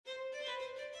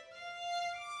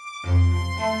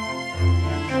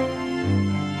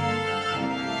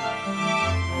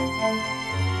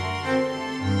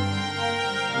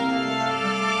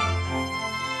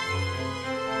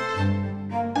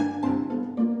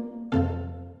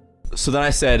So then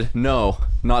I said, no,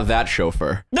 not that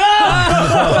chauffeur. No!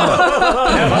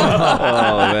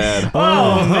 Oh, man.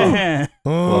 Oh, man.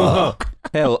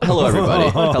 Well, hello, everybody.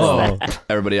 Hello,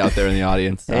 everybody out there in the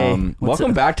audience. Hey,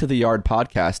 welcome back to the Yard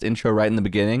Podcast. Intro right in the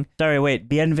beginning. Sorry, wait.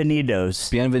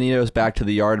 Bienvenidos. Bienvenidos back to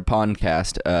the Yard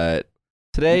Podcast.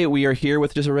 Today we are here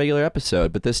with just a regular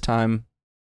episode, but this time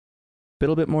a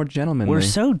little bit more gentlemanly. We're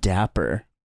so dapper.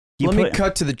 Let me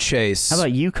cut to the chase. How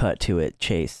about you cut to it,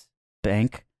 Chase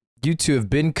Bank? You two have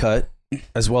been cut,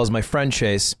 as well as my friend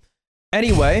Chase.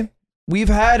 Anyway, we've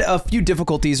had a few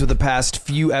difficulties with the past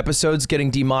few episodes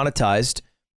getting demonetized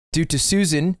due to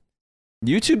Susan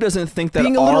YouTube doesn't think that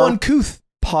being a little uncouth.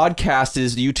 Podcast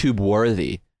is YouTube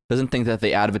worthy. Doesn't think that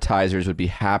the advertisers would be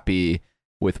happy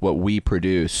with what we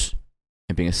produce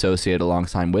and being associated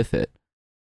alongside with it.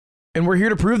 And we're here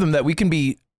to prove them that we can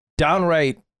be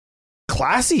downright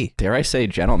classy. Dare I say,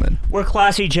 gentlemen? We're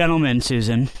classy gentlemen,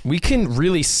 Susan. We can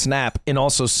really snap and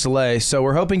also slay. So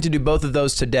we're hoping to do both of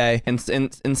those today. And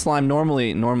Slime,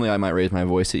 normally I might raise my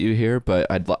voice at you here, but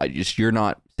you're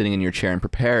not sitting in your chair and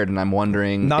prepared, and I'm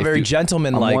wondering. Not very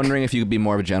gentleman-like. I'm wondering if you could be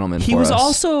more of a gentleman. He was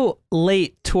also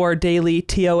late to our daily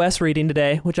TOS reading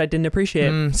today, which I didn't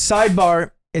appreciate.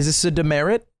 Sidebar: is this a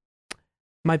demerit?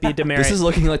 Might be a demerit. This is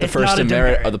looking like the first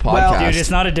demerit of the podcast. Well, Dude, it's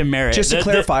not a demerit. Just a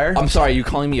clarifier. I'm sorry, are you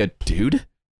calling me a dude?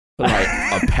 Like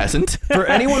a peasant? For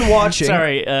anyone watching.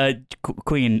 Sorry,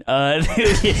 Queen.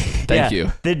 Thank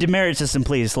you. The demerit system,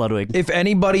 please, Ludwig. If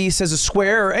anybody says a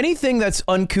swear or anything that's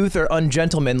uncouth or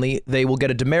ungentlemanly, they will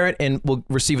get a demerit and will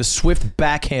receive a swift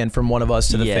backhand from one of us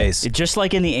to the face. Just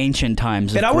like in the ancient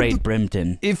times of Great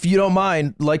Brimpton. If you don't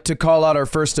mind, like to call out our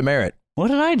first demerit. What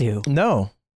did I do?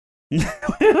 No.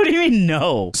 What do you mean,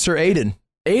 no? Sir Aiden.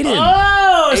 Aiden.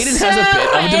 Oh, Aiden has a bit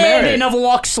of a demerit. Aiden of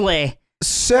Loxley.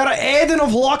 Sir Aiden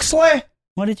of Loxley?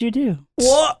 What did you do?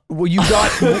 What? Well, you got,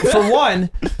 for one,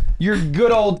 your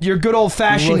good old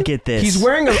fashioned. Look at this. He's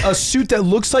wearing a suit that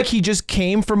looks like he just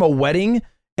came from a wedding,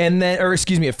 and then, or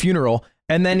excuse me, a funeral,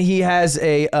 and then he has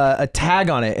a tag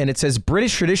on it, and it says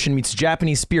British tradition meets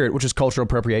Japanese spirit, which is cultural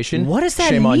appropriation. What does that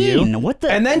Shame mean? on you. What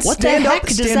the? And then what stand the up, heck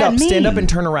does stand that up, mean? stand up, and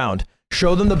turn around.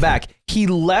 Show them the back. He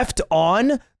left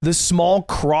on the small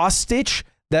cross stitch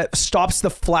that stops the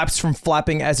flaps from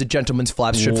flapping as a gentleman's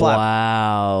flaps should flap.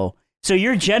 Wow. So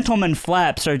your gentleman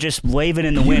flaps are just waving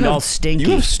in the wind all stinky.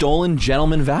 You have stolen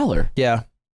gentleman valor. Yeah.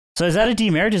 So is that a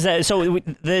demerit? Is that so?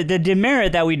 The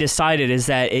demerit that we decided is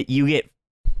that you get.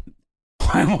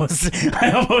 I almost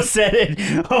said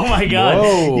it. Oh my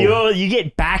god! You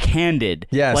get backhanded.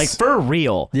 Yes. Like for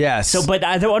real. Yes. So, but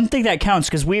I don't think that counts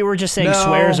because we were just saying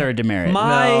swears are a demerit.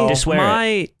 No. Just swear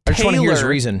I just want to hear his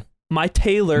reason. My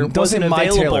tailor Don't say wasn't my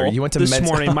available tailor. You went to this Men's-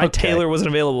 morning. My Okay. tailor wasn't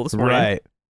available this morning. Right.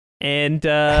 And We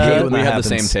when that have happens.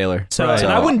 the same tailor. so Right.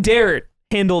 and I wouldn't dare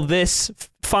handle this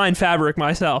fine fabric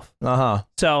myself. Uh-huh.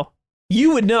 So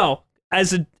you would know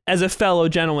as a fellow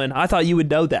gentleman. I thought you would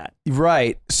know that.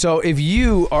 Right. So if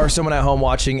you are someone at home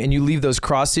watching and you leave those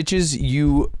cross stitches,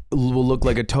 you will look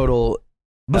like a total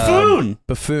buffoon.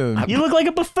 Buffoon. You look like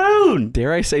a buffoon.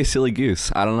 Dare I say silly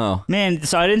goose? I don't know. Man,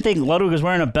 so I didn't think Ludwig was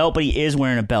wearing a belt, but he is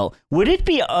wearing a belt. Would it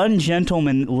be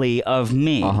ungentlemanly of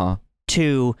me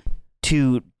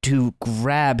to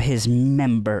grab his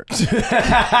member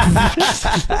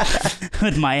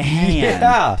with my hand?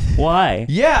 Yeah. Why?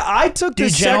 Yeah, I took the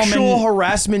Dude, gentlemen- sexual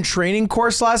harassment training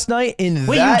course last night. Wait,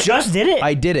 you just did it?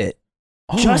 I did it.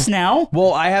 Just now?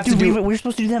 Well, I have Dude, to do. we were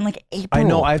supposed to do that in like April. I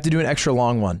know. I have to do an extra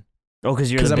long one Oh, because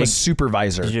because I'm a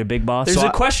supervisor. You're a big boss. There's So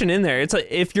a question in there. It's like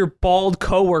if your bald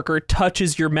coworker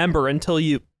touches your member until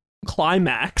you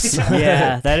climax.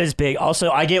 Yeah, that is big. Also,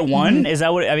 I get one. Is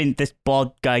that what I mean? This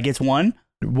bald guy gets one.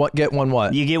 What get one?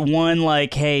 What? You get one.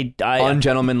 Like, hey,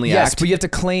 Ungentlemanly Yes, act. but you have to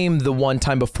claim the one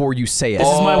time before you say it. this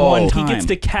is my one He time. gets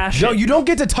to cash No, it. you don't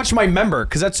get to touch my member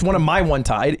because that's one of my one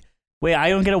time. Wait, I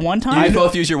don't get a one time. You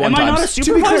both use your one Am I times. not a To be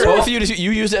supervisor? clear, Both of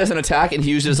you used it as an attack, and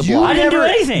he used it as a You block. I didn't do never-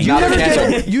 anything. You Not never, a get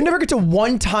cancel. to, you never get to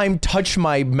one time touch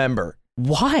my member.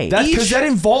 Why? That's because that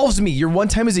involves me. Your one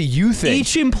time is a you thing.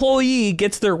 Each employee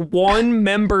gets their one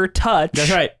member touch. That's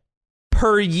right.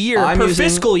 Per year, I'm per using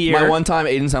fiscal year. My one time,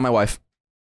 Aiden's not my wife.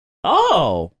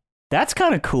 Oh, that's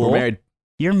kind of cool. We're married.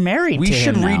 You're married We to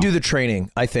should him now. redo the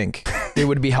training, I think. it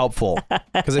would be helpful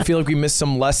because I feel like we missed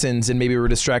some lessons and maybe we were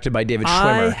distracted by David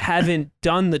Schwimmer. I haven't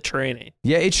done the training.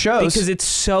 Yeah, it shows. Because it's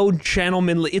so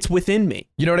gentlemanly. It's within me.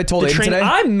 You know what I told Aiden today?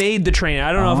 I made the training.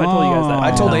 I don't know if I told you guys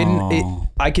that. I told Aiden,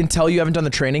 I can tell you haven't done the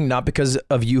training, not because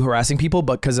of you harassing people,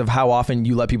 but because of how often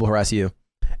you let people harass you.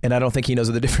 And I don't think he knows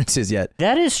what the difference is yet.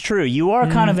 That is true. You are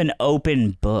kind of an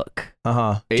open book.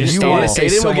 Uh-huh.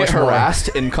 Aiden will get harassed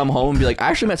and come home and be like, I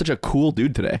actually met such a cool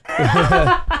dude today.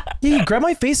 Yeah, he grabbed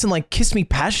my face and like kissed me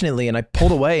passionately and I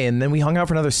pulled away and then we hung out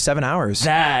for another 7 hours.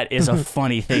 That is a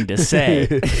funny thing to say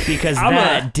because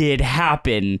that did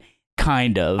happen,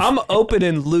 kind of. I'm open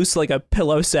and loose like a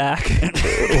pillow sack.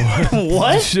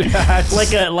 What?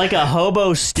 like a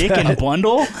hobo stick and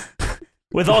bundle?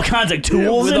 With all kinds of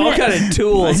tools With in all it? kind of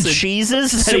tools. And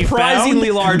cheeses that he Surprisingly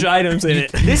found? large items in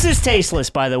it. This is tasteless,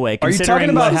 by the way, Are you considering talking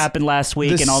about what happened last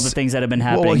week and all the things that have been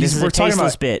happening. Well, this is we're a talking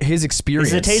tasteless about bit. his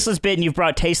experience. This is a tasteless bit, and you've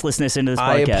brought tastelessness into this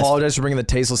I podcast. apologize for bringing the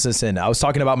tastelessness in. I was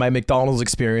talking about my McDonald's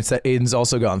experience that Aiden's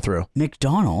also gone through.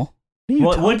 McDonald?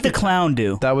 What did the clown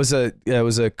do? That was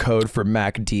a code for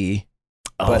MacD.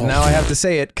 But now I have to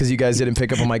say it because you guys didn't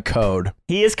pick up on my code.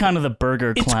 He is kind of the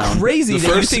burger clown. It's crazy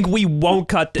that you think we won't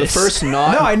cut this. The first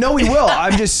not. No, I know we will.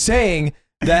 I'm just saying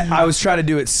that I was trying to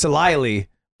do it slyly,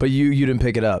 but you didn't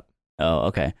pick it up. Oh,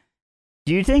 okay.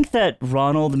 Do you think that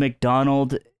Ronald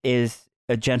McDonald is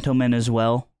a gentleman as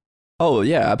well? Oh,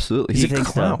 yeah, absolutely. He's You a think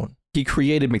clown. so? He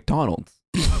created McDonald's,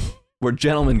 where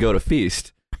gentlemen go to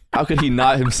feast. How could he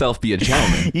not himself be a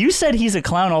gentleman? You said he's a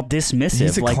clown, all dismissive.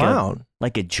 He's a clown.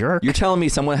 Like a jerk. You're telling me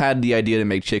someone had the idea to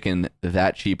make chicken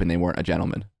that cheap and they weren't a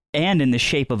gentleman? And in the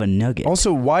shape of a nugget.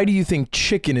 Also, why do you think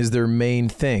chicken is their main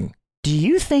thing? Do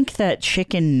you think that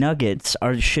chicken nuggets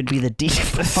should be the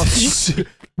default?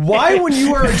 Why, when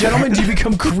you are a gentleman, do you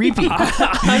become creepy?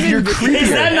 You're creepy. Is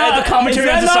that not a commentary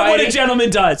Is on that not society? what a gentleman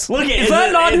does? Look, is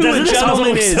that not who a doesn't this gentleman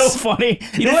look is? so funny.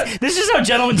 You know what? This is how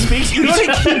gentlemen speak to You know each what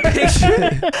I other. keep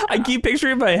picturing? I keep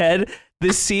picturing in my head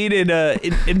this scene in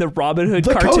the Robin Hood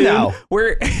Let go cartoon now.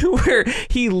 where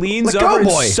he leans Let go, over and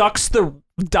boy. sucks the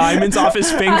diamonds off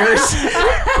his fingers.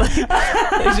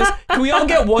 It's just, can we all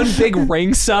get one big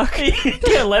ring suck?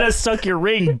 Yeah, let us suck your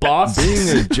ring, boss.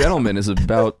 Being a gentleman is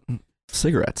about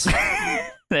cigarettes.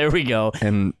 There we go.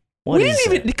 And What we is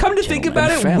didn't even come to think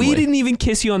about it. family. We didn't even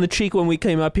kiss you on the cheek when we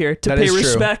came up here to That pay is true.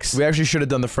 respects. We actually should have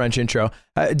done the French intro.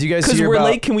 Do you guys Because hear we're about...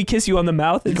 late, can we kiss you on the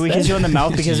mouth? Can we kiss you on the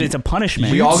mouth because it's a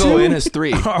punishment? we all go two in as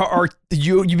three.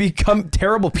 You become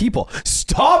terrible people.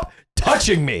 Stop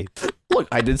touching me. Look,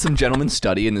 I did some gentleman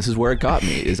study, and this is where it got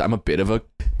me. Is I'm a bit of a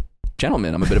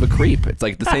gentleman. I'm a bit of a creep. It's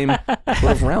like the same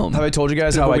sort of realm. Have I told you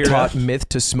guys Bit of how a I weirdo. taught Myth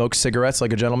to smoke cigarettes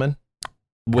like a gentleman?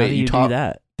 Wait, How do you taught do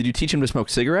that? Did you teach him to smoke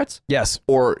cigarettes, Yes.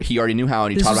 or he already knew how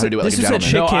and he This taught him was how to do it like this a was at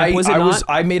gentleman? Chick Camp, was it not?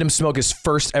 I made him smoke his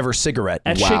first ever cigarette.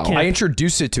 At Wow. Chick Camp. I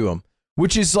introduced it to him,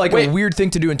 which is like Wait. a weird thing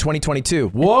to do in 2022.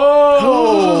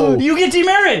 Whoa! You get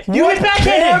demerit. You What get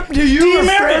backhanded. camp do you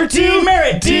refer to?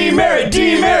 Demerit.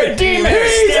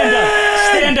 Stand up.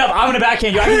 Stand up. I'm gonna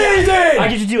backhand you. I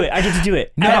get to do it. I get to do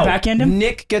it. I No, backhand him.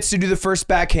 Nick gets to do the first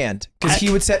backhand because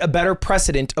he would set a better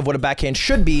precedent of what a backhand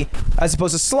should be, as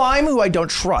opposed to Slime, who I don't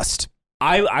trust.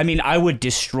 I mean, I would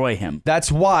destroy him.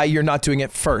 That's why you're not doing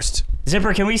it first.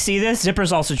 Zipper, can we see this?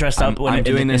 Zipper's also dressed up. I'm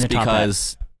doing this in the top hat.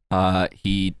 because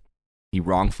he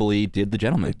wrongfully did the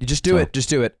gentleman. You just do it. Just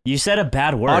do it. You said a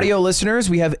bad word. Audio listeners,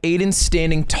 we have Aiden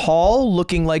standing tall,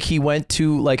 looking like he went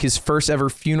to like his first ever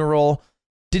funeral.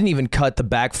 Didn't even cut the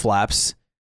back flaps.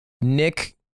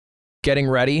 Nick getting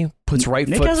ready, puts right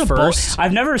Nick foot has a first.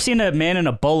 I've never seen a man in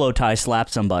a bolo tie slap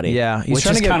somebody. Yeah, he's which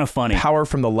trying is to get kind of funny. power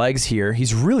from the legs here.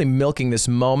 He's really milking this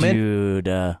moment.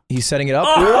 Dude. He's setting it up.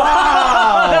 Oh,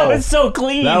 Wow! that was so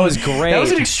clean. That was great. That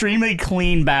was an extremely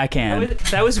clean backhand.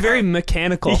 That was very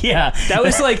mechanical. Yeah. That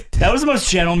was like That was the most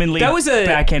gentlemanly that was a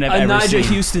backhand I've ever Nigel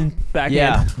seen. Houston backhand.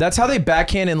 Yeah, that's how they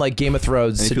backhand in like Game of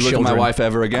Thrones And to if you look children. at my wife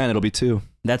ever again, it'll be 2.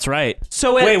 That's right.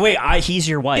 So wait, he's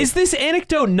your wife. is this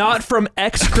anecdote not from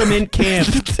excrement camp?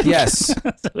 Yes.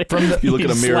 From the, You look in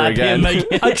a mirror slap again. him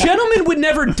A gentleman would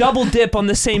never double dip on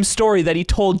the same story that he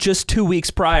told just 2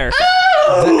 weeks prior.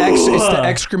 it's the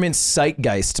excrement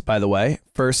zeitgeist, by the way.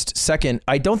 First, second,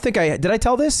 I don't think did I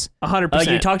tell this?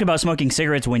 100%. You talked about smoking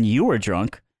cigarettes when you were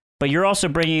drunk, but you're also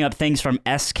bringing up things from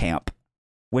S Camp,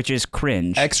 which is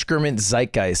cringe. Excrement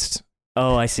zeitgeist.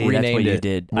 Oh, I see. That's what Renamed you it.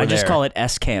 did. We're I just there. call it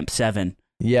S Camp 7.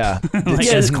 Yeah, Like this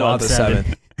it's is Club not the 7.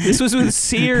 7th. This was with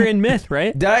Seer and Myth,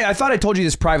 right? I thought I told you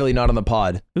this privately, not on the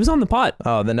pod. It was on the pot.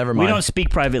 Oh, then never We mind. don't speak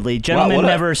privately. Gentlemen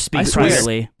never speak swear.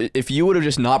 privately. If you would have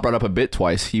just not brought up a bit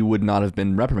twice, he would not have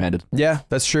been reprimanded. Yeah,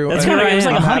 that's true. That's And kind of, it was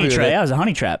like I'm a honey happy with trap. it. That was a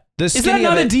honey trap. The Is that skinny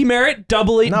not of a it- demerit?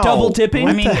 No. Double dipping?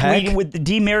 What I mean, the heck? with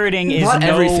demeriting is Not no,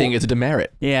 everything is a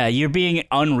demerit. Yeah, you're being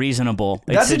unreasonable.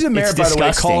 That's a demerit, by the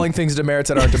way. Calling things demerits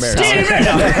that aren't demerits.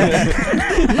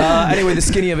 Anyway, the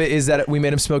skinny of it is that we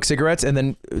made him smoke cigarettes and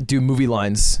then do movie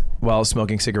lines while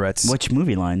smoking cigarettes. Which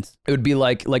movie lines? It would be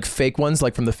like fake ones,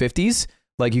 like from the 50s,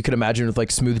 like you could imagine with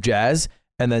like smooth jazz.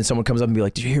 And then someone comes up and be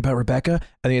like, "Did you hear about Rebecca?" And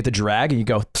then you have to drag, and you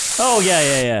go, Oh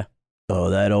yeah. "Oh,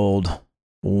 that old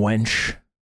wench."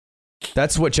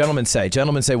 That's what gentlemen say.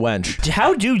 Gentlemen say wench.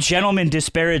 How do gentlemen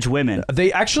disparage women?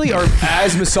 They actually are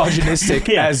as misogynistic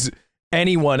Yeah. as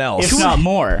anyone else. If not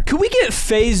more. Could we get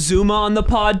Faye Zuma on the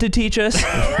pod to teach us?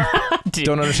 Dude,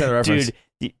 Don't understand the reference.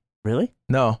 Dude, really?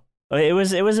 No. It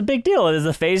was a big deal. It was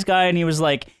a phase guy, and he was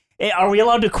like, hey, "Are we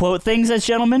allowed to quote things as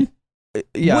gentlemen?"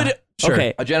 Yeah. Would- sure.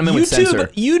 Okay. A gentleman would censor.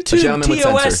 YouTube gentleman would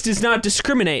TOS censor. does not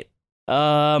discriminate.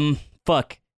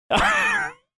 Fuck.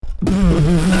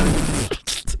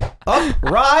 Up,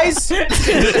 rise. Dude,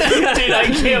 I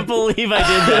can't believe I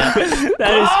did that.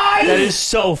 That is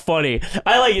so funny.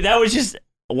 I like it. That was just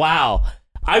wow.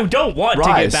 I don't want to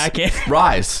get back in.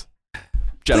 Rise.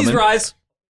 Gentlemen. Please rise.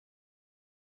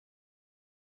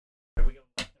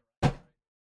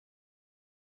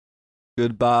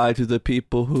 Goodbye to the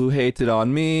people who hated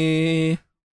on me.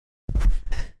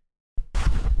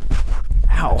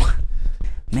 Ow.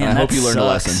 Man, I that hope you learned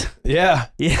a sucks. lesson. Yeah.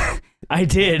 Yeah, I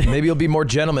did. Maybe you'll be more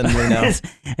gentlemanly now.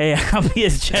 Hey, I'll be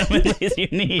as gentlemanly as you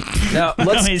need. Now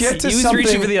let's No, get to he was something.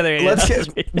 reaching for the other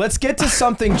hand. Let's get to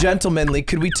something gentlemanly.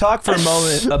 Could we talk for a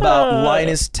moment about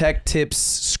Linus Tech Tips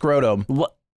scrotum?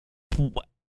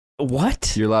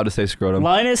 What? You're allowed to say scrotum.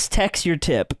 Linus, text your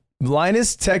tip.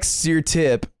 Linus texts your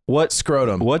tip. What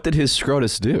Scrotum. What did his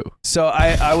scrotus do? So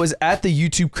I was at the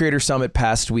YouTube Creator Summit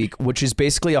past week, which is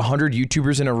basically 100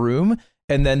 YouTubers in a room,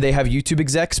 and then they have YouTube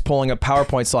execs pulling up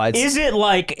PowerPoint slides. Is it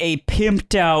like a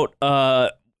pimped out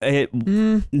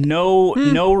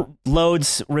no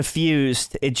loads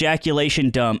refused ejaculation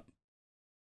dump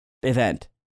event?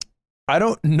 I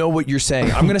don't know what you're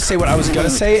saying. I'm going to say what I was going to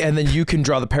say, and then you can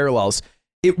draw the parallels.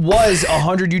 It was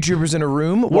 100 YouTubers in a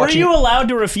room. Were you allowed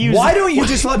to refuse? Why don't you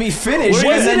just let me finish, Was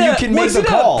and then you can make was the it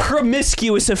call? a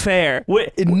promiscuous affair?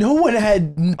 No one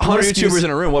had 100 YouTubers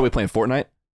in a room. What are we playing, Fortnite?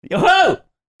 Oh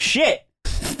shit!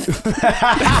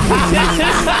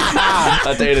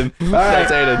 That's Aiden. All right.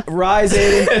 That's Aiden. Rise,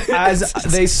 Aiden. As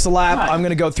they slap, I'm going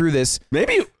to go through this.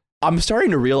 Maybe I'm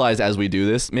starting to realize as we do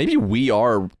this, maybe we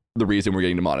are the reason we're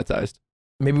getting demonetized.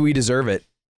 Maybe we deserve it.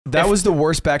 That was the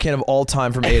worst backhand of all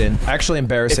time from Aiden. Actually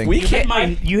embarrassing. If we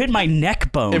You hit my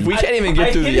neck bone. If we can't even get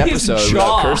I through hit the his episode jaw.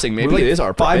 without cursing, maybe We're like it is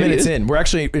our 5 maybe it minutes is. in. We're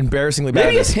actually embarrassingly bad.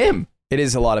 Maybe at it's this. him. It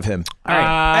is a lot of him. All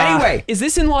right. Anyway. Is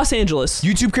this in Los Angeles?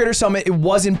 YouTube Creator Summit, it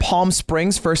was in Palm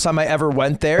Springs. First time I ever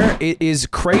went there. It is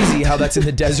crazy how that's in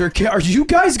the desert. Are you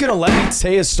guys going to let me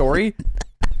say a story?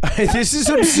 This is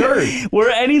absurd. Were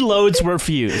any loads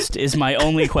refused? Is my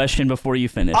only question before you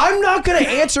finish. I'm not going to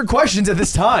answer questions at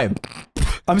this time.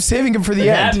 I'm saving them for the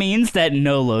That end. means that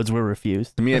no loads were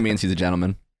refused. To me, it means he's a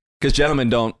gentleman. Because gentlemen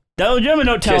don't. No, gentlemen,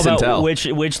 don't tell Kiss and about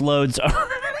tell. which loads are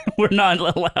we're not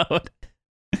allowed.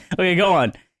 Okay, go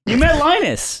on. You met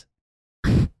Linus.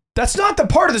 That's not the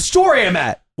part of the story I'm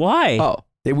at. Why? Oh.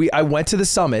 I went to the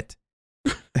summit.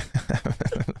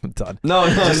 I'm done. No.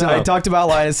 I talked about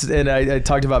Linus and I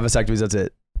talked about vasectomies. That's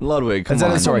it. Ludwig, come That's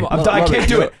on. the story. I'm done. I can't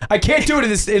do it. I can't do it in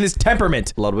this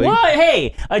temperament. Ludwig. Why?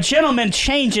 Hey, a gentleman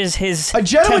changes his. A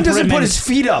gentleman doesn't put temperament. his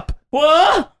feet up.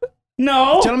 What?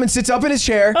 No. A gentleman sits up in his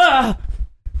chair.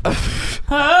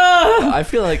 I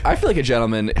feel like a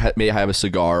gentleman may have a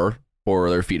cigar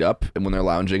or their feet up and when they're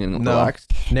lounging and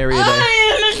relaxed. Nary a day.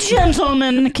 I am a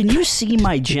gentleman. Can you see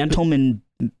my gentleman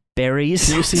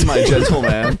berries? You see my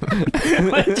gentleman.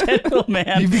 My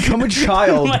gentleman. You become a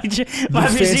child. Have you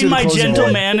fancy seen my the clothes you wear.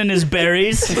 gentleman and his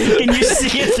berries? Can you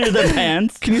see it through the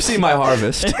pants? Can you see my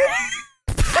harvest?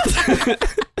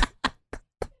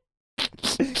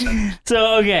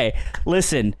 So, okay,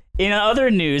 listen. In other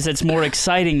news that's more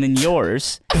exciting than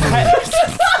yours,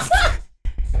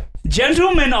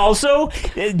 gentlemen also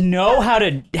know how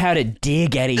to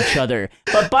dig at each other,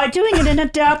 but by doing it in a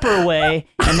dapper way.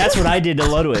 And that's what I did to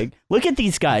Ludwig. Look at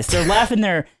these guys. They're laughing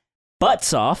their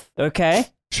butts off, okay?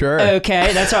 Sure.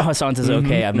 Okay, that's how Hassan says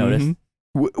okay, I've noticed.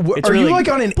 Are you like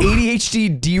on an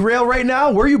ADHD derail right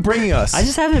now? Where are you bringing us? I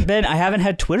haven't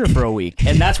had Twitter for a week,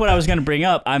 and that's what I was going to bring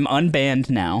up. I'm unbanned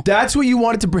now. That's what you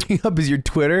wanted to bring up is your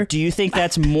Twitter? Do you think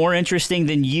that's more interesting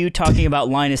than you talking about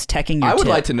Linus teching your I would tip?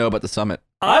 like to know about the summit.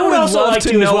 I would also love like to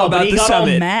to know as well, about but he the got all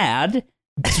summit. mad.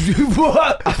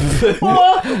 What?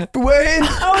 When?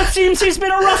 Oh, it seems he's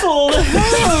been ruffled.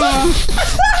 That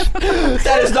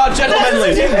is not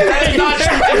gentlemanly. That is not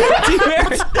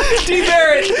D.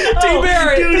 Barrett.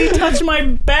 Dude, he touched my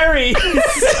berries.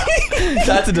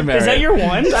 That's a demerit. Is that your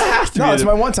one? That has to be. No, it's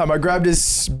my one time. I grabbed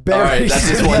his berries. All right, that's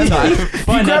just one time.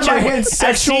 Fine, grabbed that's my your, hand as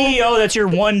sexual. CEO, that's your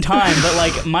one time. But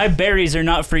like, my berries are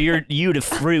not for you to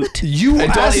fruit. You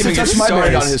And don't asked even to get touch my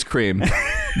started berries. on his cream.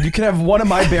 You can have one of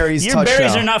my berries Your touched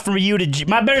berries now. are not for you to.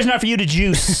 My berries are not for you to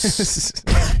juice.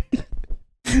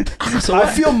 So I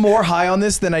feel more high on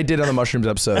this than I did on the mushrooms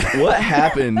episode. what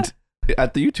happened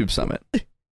at the YouTube summit?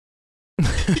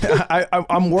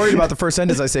 I'm worried about the first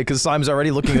sentence I say because Simon's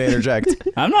already looking to interject.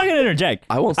 I'm not gonna interject.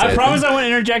 I won't say I promise anything. I won't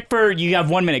interject for. You have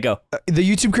 1 minute. Go. The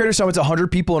YouTube Creator Summit's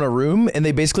 100 people in a room, and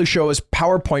they basically show us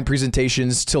PowerPoint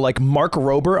presentations to like Mark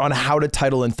Rober on how to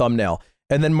title and thumbnail.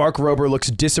 And then Mark Rober looks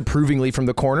disapprovingly from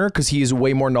the corner because he is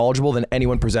way more knowledgeable than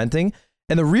anyone presenting.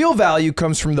 And the real value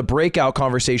comes from the breakout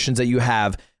conversations that you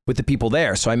have with the people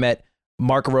there. So I met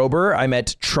Mark Rober, I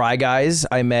met Try Guys,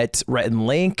 I met Rhett and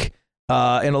Link,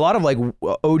 and a lot of like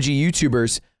OG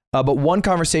YouTubers. But one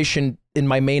conversation in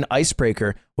my main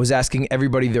icebreaker was asking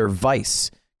everybody their vice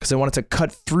because I wanted to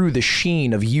cut through the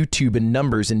sheen of YouTube and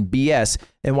numbers and BS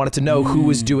and wanted to know who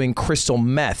was doing crystal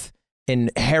meth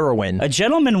and heroin. A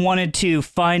gentleman wanted to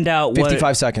find out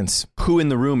 55 seconds. Who in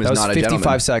the room is That was not a 55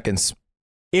 gentleman? seconds.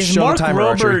 is show the Mark timer, Rober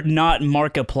Archer. not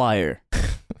Markiplier?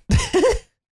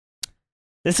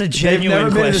 That's a They've genuine never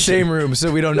been in the question. same room,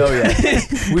 so we don't know yet.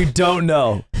 We don't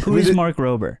know. Who is Mark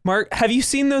Rober? Mark, have you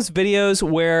seen those videos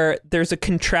where there's a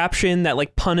contraption that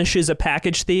like punishes a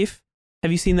package thief?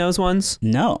 Have you seen those ones?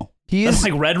 No. He That's is.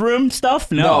 like Red Room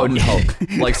stuff? No, No. no.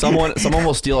 Like someone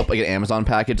will steal up like an Amazon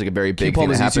package, like a very Can you big pull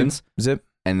thing up that his YouTube happens. Zip.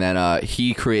 And then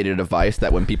he created a device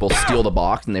that when people steal the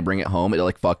box and they bring it home, it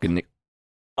like fucking.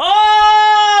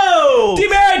 Oh!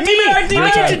 D-Barrett,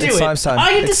 I get to It's do Slime's it. time.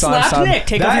 I get to It's Slime's slap time. Nick.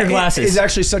 Take off That your glasses. is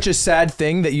actually such a sad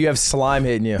thing that you have slime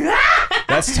hitting you.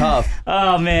 That's tough.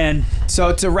 Oh, man.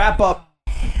 So to wrap up,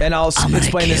 and I'll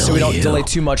explain this so we don't delay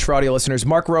too much for audio listeners.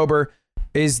 Mark Rober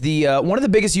is the one of the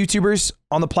biggest YouTubers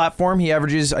on the platform. He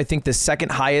averages, I think, the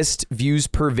second highest views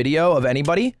per video of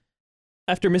anybody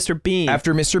After Mr. Bean.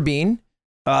 after Mr. Bean.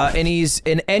 And he's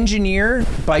an engineer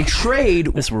by trade,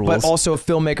 This rules. but also a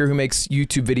filmmaker who makes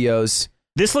YouTube videos.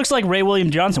 This looks like Ray William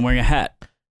Johnson wearing a hat.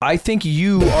 I think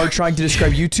you are trying to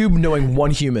describe YouTube knowing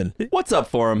one human. What's up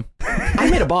for him? I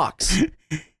made a box.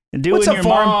 Doing What's up, your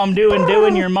farm? mom,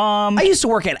 doing your mom. I used to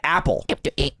work at Apple.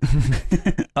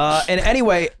 And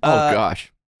anyway, Oh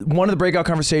gosh, one of the breakout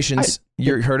conversations,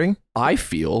 you're hurting? I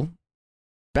feel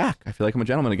back. I feel like I'm a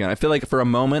gentleman again. I feel like for a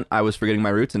moment I was forgetting my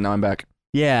roots, and now I'm back.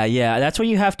 Yeah. That's what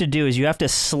you have to do is you have to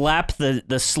slap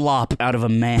the slop out of a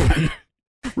man.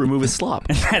 Remove his slop.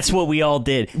 That's what we all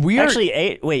did. We are-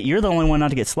 Actually, wait, you're the only one not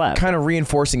to get slapped. Kind of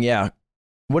reinforcing, yeah.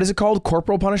 What is it called?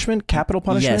 Corporal punishment? Capital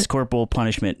punishment? Yes, corporal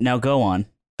punishment. Now go on.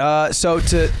 So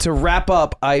to wrap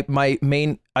up, my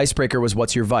main icebreaker was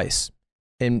what's your vice?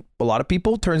 And a lot of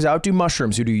people, turns out, do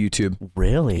mushrooms who do YouTube.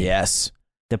 Really? Yes.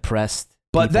 Depressed.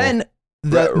 But people. then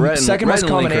the second most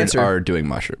common answer are doing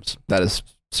mushrooms. That is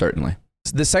certainly.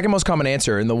 the second most common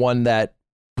answer, and the one that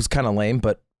was kind of lame,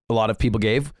 but a lot of people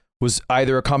gave, was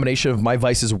either a combination of my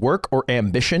vices work or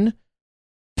ambition.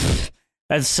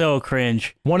 That's so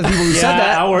cringe. One of the people who Yeah, said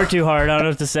that, I work too hard. I don't know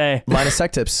what to say. Linus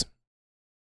Tech Tips.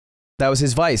 That was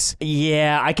his vice.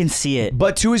 Yeah, I can see it.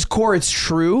 But to his core, it's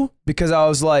true because I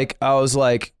was like,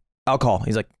 alcohol.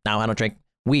 He's like, no, I don't drink.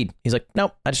 Weed. He's like,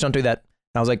 no, I just don't do that. And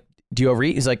I was like, do you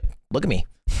overeat? He's like, look at me.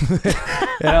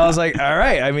 And I was like, all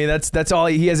right. I mean, that's all.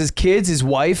 He has his kids, his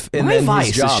wife, and My then vice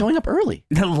his is job. showing up early.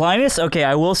 Linus, okay,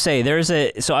 I will say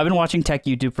so I've been watching tech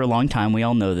YouTube for a long time. We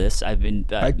all know this. I've been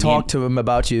I talked to him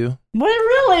about you. What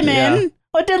really, man? Yeah.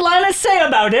 What did Linus say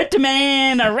about it,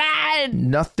 man? All right.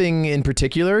 Nothing in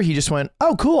particular. He just went,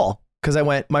 oh, cool. Because I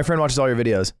went, my friend watches all your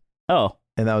videos. Oh,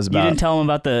 And that was you about didn't tell him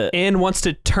about the and wants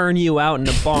to turn you out in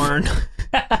a barn.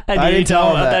 I didn't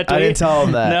tell him that. I didn't tell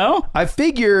him that. No? I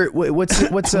figure, what's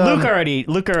Luke already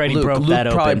Luke broke that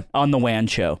probably- open on the WAN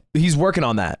show. he's working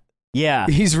on that. Yeah.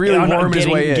 He's really On warming his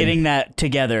way in. Getting that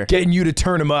together. Getting you to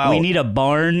turn him out. We need a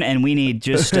barn and we need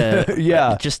just a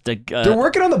Yeah. just a They're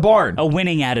working on the barn. a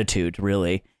winning attitude,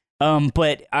 really.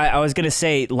 But I was gonna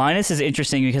say Linus is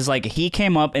interesting because like he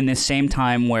came up in this same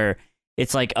time where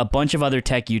It's like a bunch of other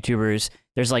tech YouTubers.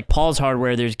 There's like Paul's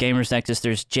Hardware, there's Gamers Nexus,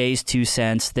 there's Jay's 2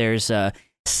 Cents, there's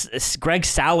Greg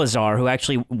Salazar, who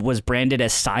actually was branded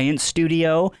as Science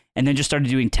Studio and then just started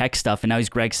doing tech stuff, and now he's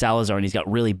Greg Salazar and he's got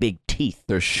really big teeth.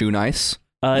 There's Shoe Nice.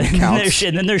 And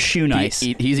then there's Shoe Nice.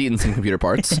 He's eating some computer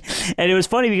parts. And it was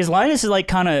funny because Linus is like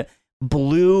kind of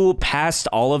blew past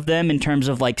all of them in terms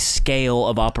of like scale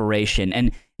of operation.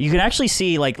 And you can actually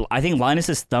see, like, I think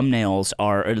Linus's thumbnails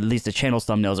are, or at least the channel's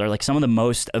thumbnails are like some of the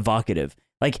most evocative.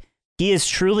 Like, he is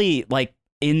truly like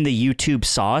in the YouTube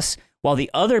sauce, while the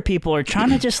other people are trying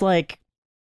to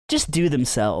just do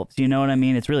themselves. You know what I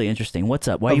mean? It's really interesting. What's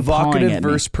up? Why are you pawing at me? Evocative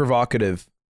versus provocative.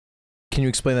 Can you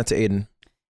explain that to Aiden?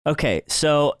 Okay,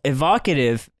 so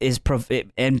evocative is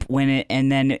and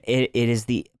then it is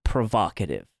the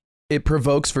provocative. It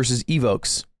provokes versus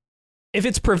evokes. If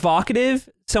it's provocative,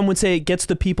 some would say it gets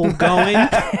the people going. All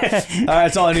right,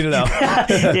 that's all I need to know.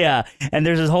 Yeah, and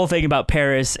there's this whole thing about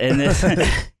Paris and this.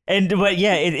 But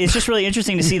yeah, it's just really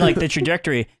interesting to see like the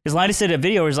trajectory. Because Linus did a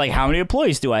video where he's like, how many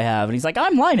employees do I have? And he's like,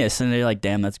 I'm Linus. And they're like,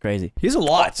 damn, that's crazy. He has a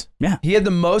lot. Yeah. He had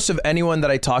the most of anyone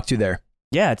that I talked to there.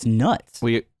 Yeah, it's nuts.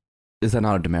 Is that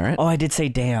not a demerit? Oh, I did say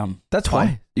damn. That's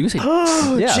fine. You can say.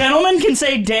 Yeah. Gentlemen can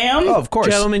say damn? Oh, of course.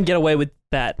 Gentlemen get away with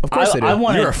that. Of course they do.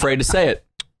 You're afraid to say it.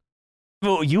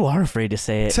 Well, you are afraid to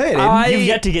say it. Say it, Aiden. You've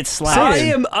yet to get slapped. I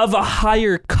am of a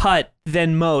higher cut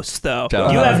than most, though.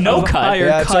 You have no Of a cut. higher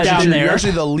Yeah, cut. down there. You're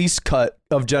actually the least cut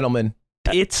of gentlemen.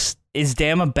 It's Is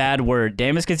damn a bad word?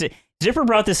 Damn is considered. Zipper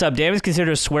brought this up. Damn is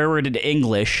considered a swear word in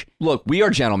English. Look, we are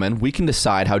gentlemen. We can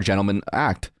decide how gentlemen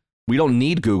act. We don't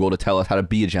need Google to tell us how to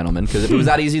be a gentleman, because if it was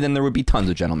that easy, then there would be tons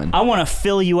of gentlemen. I want to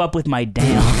fill you up with my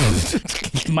damn.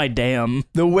 My damn.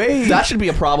 The way That should be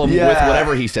a problem with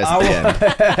whatever he says at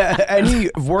the end. any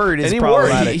word is Any word,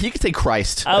 problematic. he could say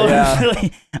Christ. I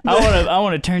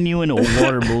want to turn you into a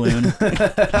water balloon.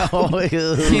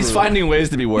 He's finding ways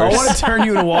to be I worse. want to turn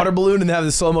you in a water balloon and have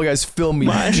the slow-mo guys film me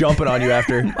jumping on you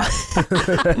after.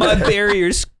 my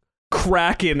barrier's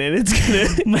cracking and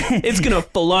it's gonna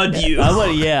flood you.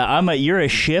 You're a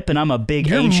ship and I'm a big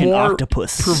You're ancient more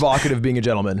octopus. Provocative being a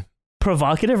gentleman.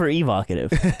 Provocative or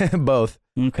evocative? Both.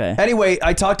 Okay. Anyway,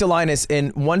 I talked to Linus,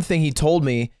 and one thing he told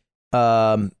me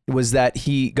was that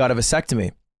he got a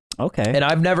vasectomy. Okay. And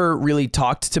I've never really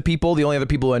talked to people. The only other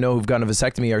people I know who've gotten a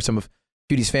vasectomy are some of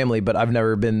Cutie's family, but I've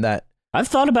never been that I've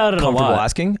thought about it a comfortable lot.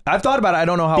 asking. I've thought about it. I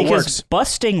don't know how it Because works.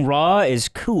 busting raw is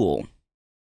cool.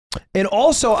 And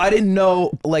also, I didn't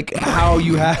know like how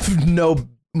you have no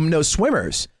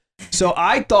swimmers. So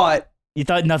I thought, You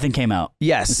thought nothing came out.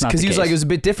 yes, It's not because the he was like, case. it was a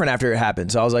bit different after it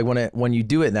happened. So I was like, when you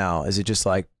do it now, is it just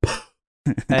like,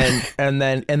 and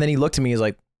then he looked at me, he's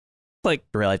like, do I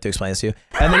really have to explain this to you?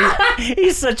 And then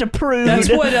He's such a prude.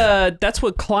 That's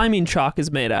what climbing chalk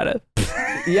is made out of.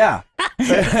 yeah,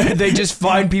 they just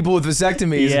find people with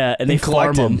vasectomies. Yeah, and they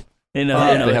farm collect them. them.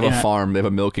 They have a farm. They have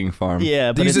a milking farm.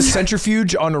 Yeah, They but use a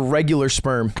centrifuge on regular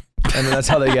sperm, and then that's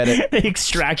how they get it. they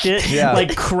extract it Yeah.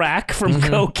 like crack from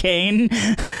cocaine.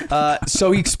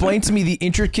 So he explained to me the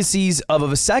intricacies of a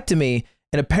vasectomy,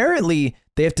 and apparently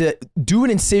they have to do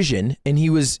an incision, and he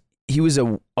was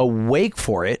awake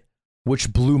for it,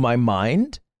 which blew my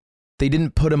mind. They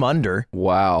didn't put him under.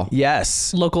 Wow.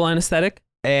 Yes, Local anesthetic.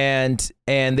 and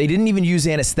they didn't even use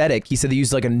anesthetic. He said they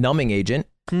used like a numbing agent.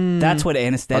 That's what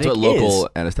anesthetic That's what local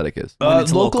anesthetic is. When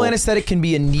it's Local local. anesthetic can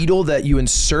be a needle that you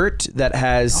insert that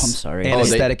has I'm sorry.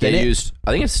 anesthetic in it. Used,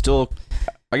 I think it's still,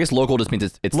 I guess local just means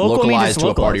it's Local means localized it's to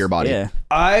a part of your localized. body. Yeah.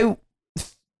 I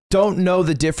don't know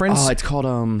the difference. Oh, it's called,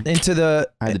 into the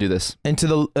I had to do this.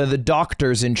 the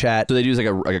doctors in chat. So they use like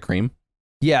a cream?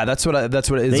 Yeah, that's what it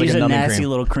is. They like use a a numbing nasty cream.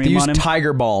 little They cream use on him.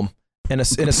 Tiger Balm and a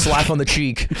slap on the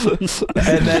cheek,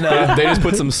 and then They just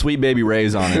put some Sweet Baby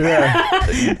Rays on it.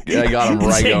 I got them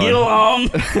right Get going. along.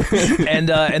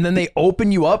 and then they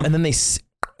open you up, and then they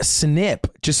snip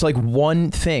just like one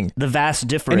thing. The vast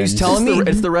difference. And he's telling me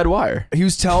It's the red wire. he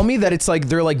was telling me that it's like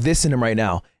they're like this in him right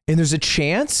now, and there's a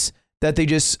chance that they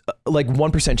just like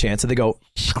 1% chance that they go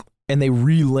and they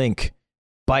relink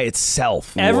by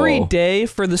itself. Every Whoa. day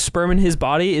for the sperm in his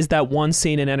body is that one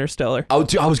scene in Interstellar. Oh,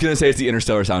 dude, I was going to say it's the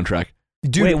Interstellar soundtrack.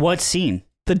 Dude, Wait, what scene?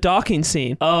 The docking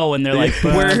scene. Oh, and they're like,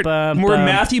 Where bum, where bum.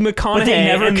 Matthew But McConaughey they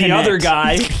never and the connect. other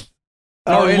guy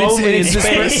Oh, are and lonely in it's just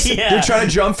space. Yeah. they're trying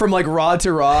to jump from like rod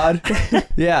to rod.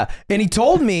 Yeah. And he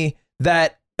told me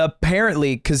that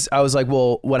apparently, because I was like,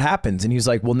 well, what happens? And he was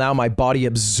like, well, now my body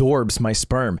absorbs my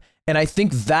sperm. And I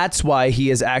think that's why he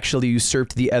has actually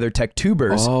usurped the other tech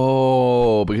tubers.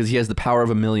 Oh, because he has the power of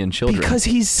 1 million children. Because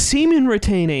he's semen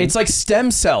retaining. It's like stem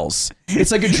cells.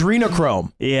 It's like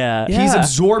adrenochrome. Yeah. He's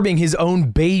absorbing his own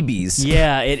babies.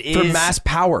 Yeah, it is. For mass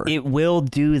power. It will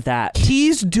do that.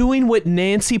 He's doing what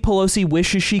Nancy Pelosi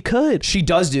wishes she could. She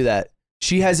does do that.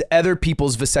 She has other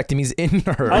people's vasectomies in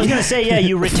her. I was gonna say, yeah,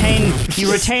 you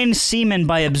retain semen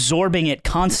by absorbing it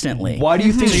constantly. Why do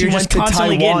you think so she you're went just to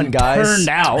constantly Taiwan, getting guys? turned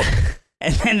out,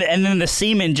 and then the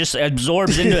semen just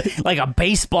absorbs into like a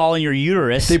baseball in your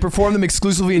uterus. They perform them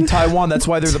exclusively in Taiwan. That's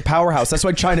why they're the powerhouse. That's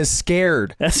why China's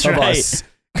scared That's of right. us.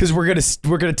 Because we're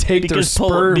gonna take their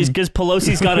sperm. Because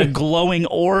Pelosi's got a glowing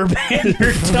orb in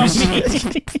her tummy.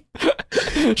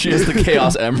 She has the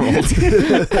Chaos Emerald.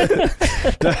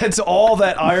 That's all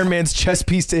that Iron Man's chess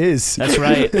piece is. That's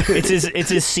right. It's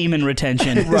his semen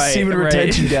retention. Right, semen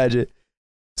retention gadget.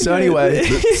 So anyway,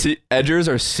 Edgers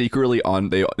are secretly on.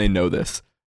 They know this.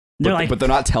 They're like, but they're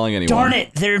not telling anyone. Darn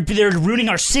it! They're ruining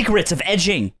our secrets of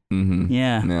edging. Mm-hmm.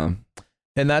 Yeah.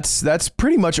 And that's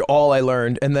pretty much all I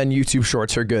learned. And then YouTube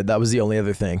Shorts are good. That was the only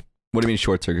other thing. What do you mean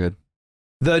shorts are good?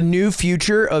 The new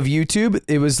future of YouTube,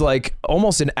 it was like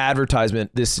almost an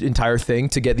advertisement, this entire thing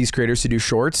to get these creators to do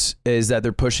shorts, is that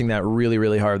they're pushing that really,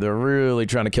 really hard. They're really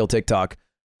trying to kill TikTok.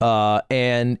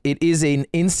 And it is an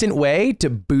instant way to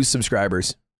boost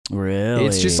subscribers. Really?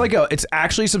 It's just like it's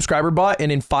actually a subscriber bot.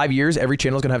 And in 5 years, every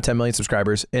channel is going to have 10 million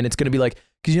subscribers. And it's going to be like,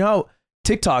 because you know how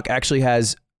TikTok actually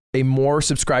has a more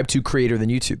subscribed to creator than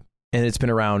YouTube. And it's been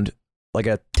around like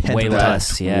a 10th way of that.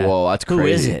 less, yeah. Whoa, that's crazy. Who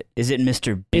is it? Is it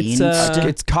Mr. Bean?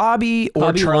 It's Cobby or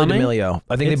Cobby Charli Lame? D'Amelio.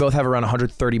 I think they both have around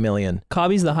 130 million,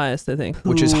 Cobby's the highest, I think.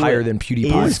 which is higher than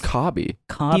PewDiePie. Who is Cobby?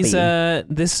 Cobby. He's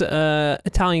this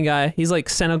Italian guy. He's like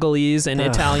Senegalese and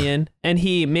Italian, and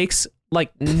he makes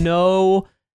like no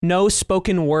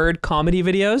spoken word comedy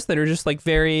videos that are just like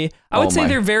very. I would say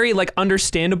they're very like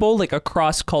understandable, like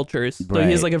across cultures. So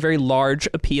he has like a very large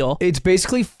appeal. It's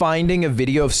basically finding a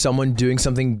video of someone doing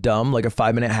something dumb, like a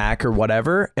 5-minute hack or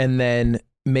whatever, and then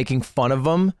making fun of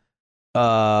them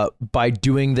by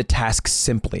doing the task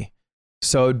simply.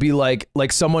 So it'd be like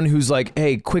someone who's like,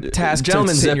 "Hey, quick task."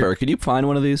 Gentleman Zipper, could you find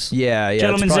one of these? Yeah.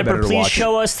 Gentleman it's probably better Zipper, to please watch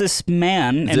show us this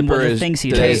man and what the things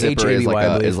he Today does. Zipper is H-A-B-Y,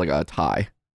 I believe. like a tie.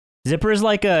 Zipper is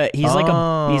like he's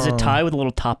a tie with a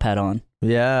little top hat on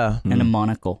Yeah. and a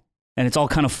monocle, and it's all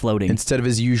kind of floating. Instead of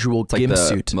his usual It's like gimp the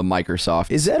suit. Microsoft.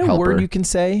 Is that a helper. word you can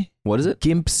say? What is it?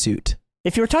 Gimp suit.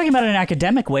 If you were talking about it in an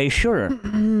academic way, sure.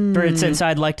 For instance,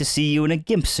 I'd like to see you in a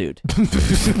gimp suit.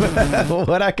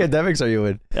 What academics are you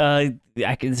in?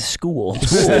 School.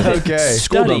 Okay.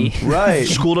 Study. Right.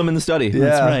 Schooled them in the study. Yeah.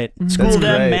 That's right. School That's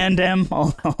them, great. man them,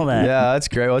 all that. Yeah, that's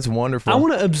great. That's wonderful. I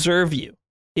want to observe you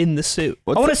in the suit.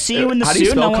 I want to see you in the How suit. do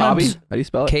you spell and I wanna Cobby? How do you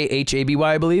spell it? Khabby,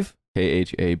 I believe.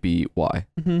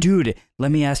 Khabby. Dude,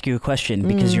 let me ask you a question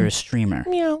because you're a streamer.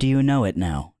 Do you know it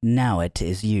now? Now it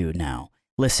is you now.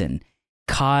 Listen,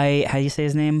 Kai, how do you say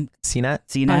his name? CNET? I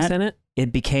CNET? sent it.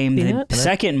 It became CNET? the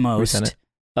second most Resent it.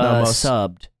 No, most.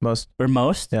 subbed. Most. Or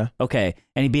most? Yeah. Okay.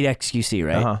 And he beat XQC,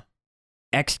 right? Uh-huh.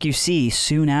 XQC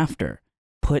soon after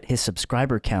put his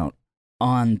subscriber count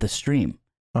on the stream.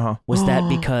 Uh-huh. Was that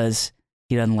because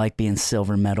he doesn't like being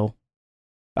silver medal?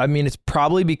 I mean, it's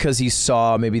probably because he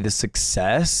saw maybe the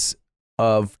success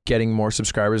of getting more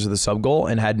subscribers with the sub goal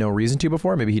and had no reason to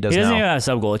before. Maybe he does He doesn't now. even have a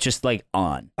sub goal. It's just like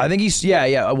on. I think he's,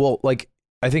 yeah. Well, like,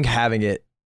 I think having it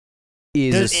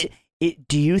is...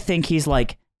 Do you think he's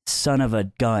like, son of a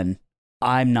gun,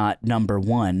 I'm not number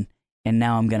one, and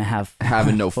now I'm going to have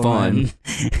Having no fun.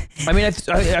 I mean, I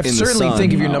the certainly sun.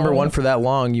 think if you're number No. one for that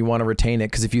long, you want to retain it,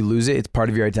 because if you lose it, it's part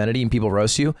of your identity and people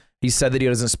roast you. He said that he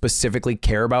doesn't specifically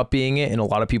care about being it, and a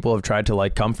lot of people have tried to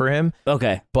like come for him.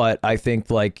 Okay. But I think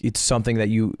like it's something that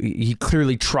he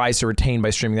clearly tries to retain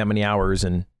by streaming that many hours,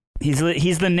 and He's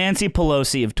the Nancy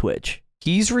Pelosi of Twitch.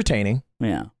 he's retaining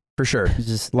Yeah. for sure. He's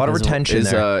just, A lot of there's retention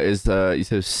Is there. you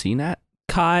said CNET?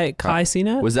 Kai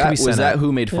CNET? Was Could be that Senate.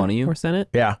 who made fun of you? Or Senate?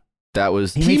 Yeah. That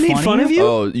was He made fun of you?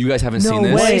 Oh, you guys haven't No seen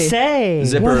this? way. What did he say?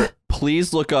 Zipper, What?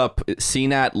 please look up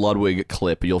CNAT Ludwig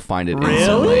clip. You'll find it Really?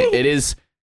 instantly. It is,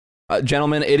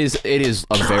 gentlemen. It is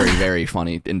a very very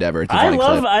funny endeavor. It's a funny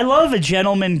clip. I love a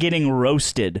gentleman getting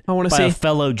roasted I wanna by see. a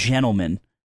fellow gentleman.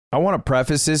 I want to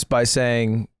preface this by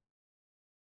saying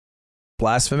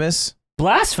blasphemous.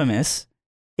 Blasphemous?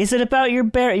 Is it about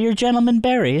your gentleman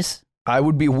berries? I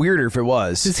would be weirder if it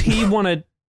was. Does he want to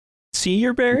see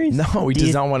your berries? No, he Do does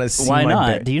you- not want to see Why my not?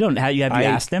 bear- Do you have you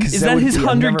asked him? 'cause Is that would his be-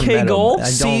 I've never 100K met him. goal? I don't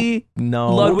See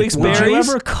know. Ludwig's Would you berries?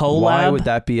 ever collab? Why would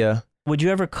that be a... Would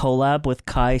you ever collab with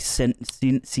Kai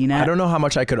CNET? I don't know how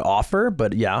much I could offer,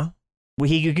 but yeah. Well,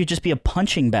 he could just be a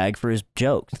punching bag for his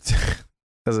jokes.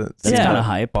 That's kind of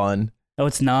hype. Fun. Oh,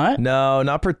 it's not? No,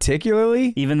 not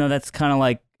particularly. Even though that's kind of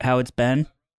like how it's been.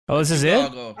 Oh, this is it?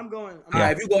 I'm going.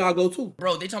 Alright, if you go, I'll go too.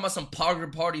 Bro, they talking about some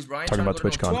parties, bro. I ain't Talking trying to about go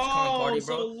to no TwitchCon. party,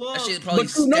 bro. So look, that shit probably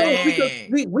but you know,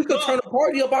 stank. we could turn the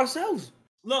party up ourselves.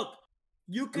 Look,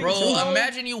 you can. Bro,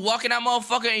 imagine you walking that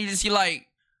motherfucker and you just see like,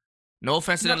 no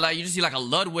offense to them, like you just see like a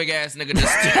Ludwig ass nigga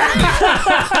just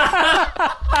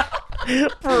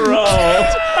Bro.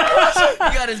 He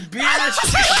got his beard.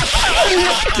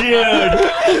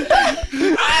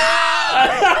 Dude.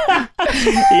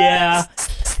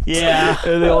 Yeah.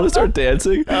 And they all just start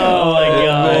dancing. Oh my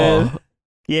god. Man.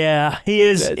 Yeah, he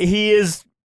is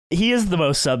the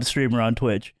most sub streamer on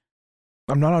Twitch.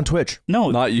 I'm not on Twitch. No,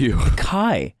 Not you.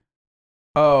 Kai.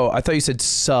 Oh, I thought you said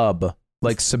sub,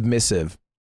 like submissive.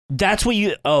 That's what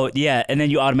you. Oh yeah, and then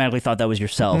you automatically thought that was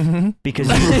yourself because.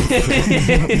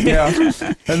 Yeah.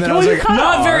 And then I was like,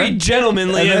 not very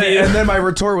gentlemanly of you. and then my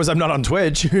retort was, I'm not on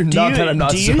Twitch. Not that I'm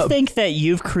not Do you sub. think that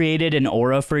you've created an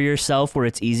aura for yourself where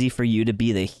it's easy for you to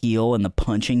be the heel and the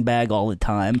punching bag all the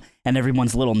time, and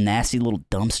everyone's little nasty little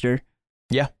dumpster?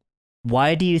 Yeah.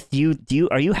 Why do you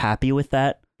are you happy with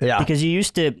that? Yeah. Because you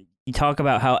talk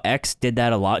about how X did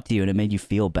that a lot to you and it made you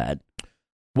feel bad.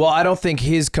 Well, I don't think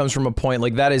his comes from a point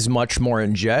like that is much more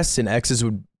in jest, and X's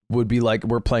would be like,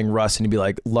 we're playing Rust, and he'd be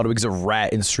like, Ludwig's a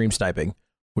rat in stream sniping,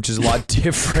 which is a lot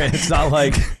different. It's not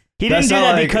like he didn't do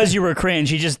that because you were cringe.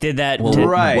 He just did that to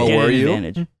right. get Well, were an you?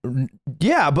 advantage.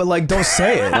 Yeah, but like, don't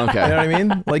say it. Okay. You know what I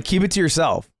mean? Like, keep it to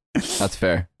yourself. That's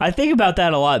fair. I think about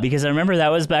that a lot because I remember that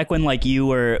was back when like you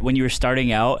were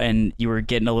starting out and you were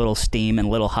getting a little steam and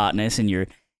a little hotness, and your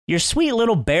sweet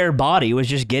little bare body was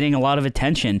just getting a lot of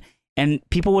attention. And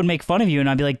people would make fun of you, and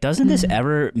I'd be like, doesn't this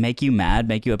ever make you mad,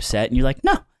 make you upset? And you're like,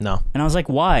 no. And I was like,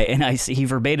 why? And he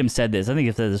verbatim said this. I think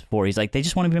I've said this before. He's like, they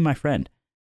just want to be my friend.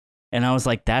 And I was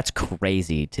like, that's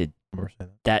crazy to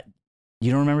that.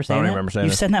 You don't remember saying that? I don't remember saying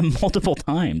You've that. said that multiple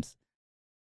times.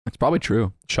 It's probably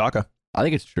true. Shaka. I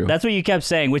think it's true. That's what you kept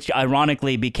saying, which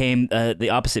ironically became the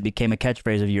opposite, became a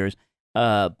catchphrase of yours.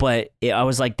 But I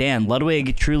was like, damn,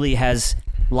 Ludwig truly has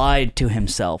lied to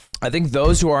himself. I think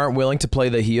those who aren't willing to play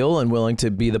the heel and willing to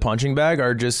be the punching bag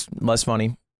are just less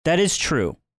funny. That is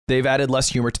true. They've added less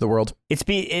humor to the world.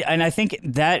 And I think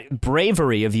that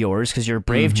bravery of yours, because you're a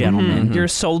brave gentleman, You're a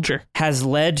soldier. has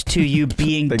led to you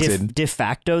being Thanks, Aiden. de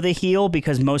facto the heel,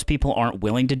 because most people aren't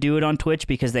willing to do it on Twitch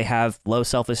because they have low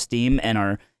self-esteem and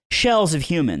are shells of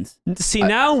humans. See,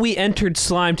 now we entered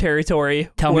slime territory.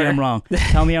 Tell me I'm wrong.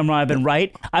 Tell me I'm wrong. I've been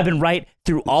right. I've been right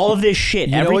through all of this shit.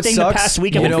 You know what Everything the sucks? past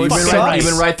week You I've know been what fucking sucks? right.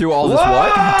 You've been right through all this Whoa!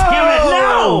 what? Damn it,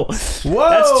 no! Whoa!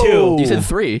 That's two. You said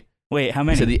 3. Wait, how You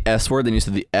many? said the S word, then you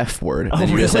said the F word, Oh, then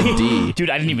you just said really? D. Dude,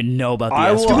 I didn't even know about the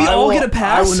I S will, word. we I all will- get a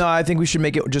pass? No, I think we should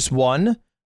make it just one,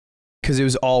 because it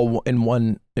was all in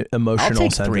one emotional I'll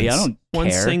take sentence. 3. I don't One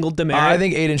care. single demerit. I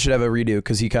think Aiden should have a redo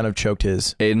because he kind of choked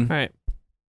his. Aiden. All right.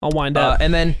 I'll wind up.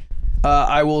 And then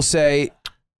I will say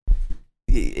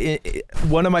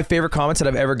one of my favorite comments that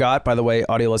I've ever got, by the way,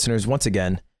 audio listeners, once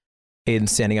again, Aiden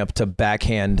standing up to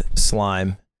backhand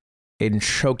slime. Aiden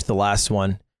choked the last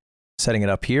one, setting it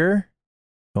up here,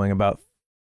 going about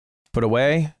foot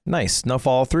away. Nice. No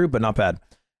follow through, but not bad.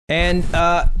 And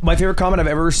my favorite comment I've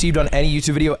ever received on any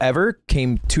YouTube video ever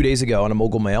came 2 days ago on a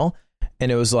Mogul Mail.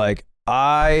 And it was like,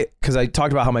 because I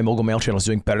talked about how my Mogul Mail channel is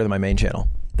doing better than my main channel.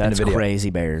 That's in the video. crazy,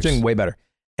 Bears. It's doing way better.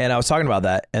 And I was talking about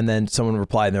that, and then someone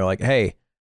replied, and they're like, hey,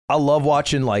 I love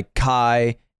watching like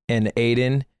Kai and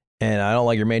Aiden, and I don't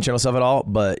like your main channel stuff at all,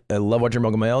 but I love watching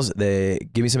Mogul Mails. They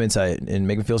give me some insight and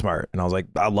make me feel smart. And I was like,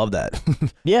 I love that.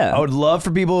 Yeah. I would love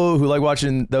for people who like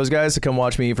watching those guys to come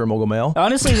watch me for Mogul Mail.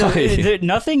 Honestly,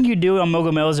 nothing you do on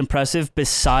Mogul Mail is impressive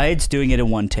besides doing it in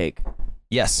one take.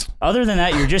 Yes. Other than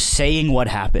that, you're just saying what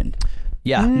happened.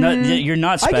 Yeah. You're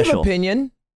not I give special.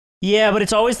 opinion. Yeah, but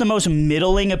it's always the most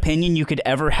middling opinion you could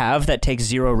ever have that takes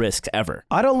 0 risks ever.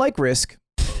 I don't like risk.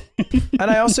 And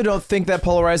I also don't think that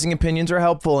polarizing opinions are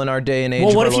helpful in our day and age.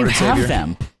 Well, of what our if you Lord and have Savior.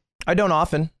 them? I don't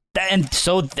often. And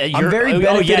so you're, I'm very oh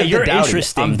benefit yeah, of the you're dowdy.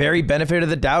 interesting. I'm very benefit of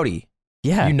the dowdy.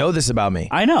 Yeah. You know this about me.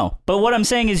 I know. But what I'm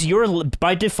saying is you're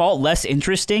by default less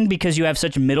interesting because you have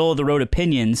such middle of the road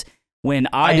opinions when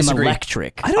I am disagree.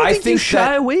 electric. I don't think you think shy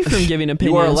that- away from giving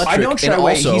opinions. You are electric. I don't shy and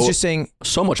away. also He's just saying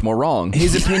so much more wrong.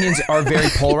 his opinions are very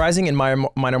polarizing and mine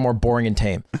are more boring and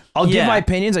tame. I'll give Yeah. my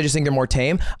opinions. I just think they're more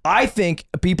tame. I think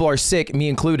people are sick, me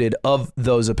included, of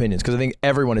those opinions because I think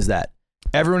everyone is that.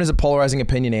 Everyone is a polarizing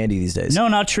opinion Andy these days. No,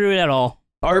 not true at all.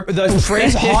 The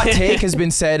phrase "hot take" has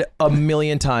been said a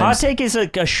million times. Hot take is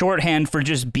a shorthand for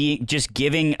just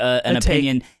giving an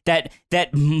opinion that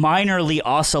minorly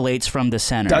oscillates from the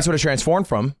center. That's what it transformed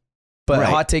from. But Right.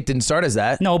 hot take didn't start as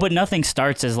that. No, but nothing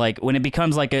starts as like when it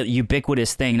becomes like a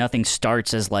ubiquitous thing. Nothing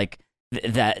starts as like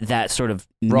that sort of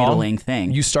Wrong. middling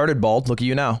thing. You started bald. Look at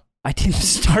you now. I didn't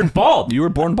start bald. You were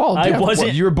born bald. I yeah.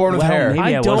 wasn't. You were born with hair. Maybe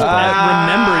I don't wasn't.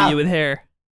 remember you with hair.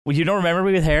 Well, you don't remember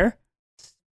me with hair?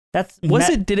 Did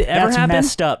it ever happen? That's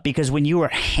messed up because when you were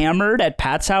hammered at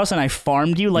Pat's house and I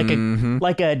farmed you like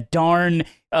a darn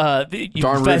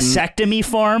vasectomy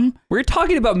farm. We're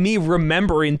talking about me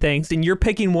remembering things, and you're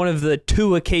picking one of the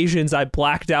 2 occasions I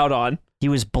blacked out on. He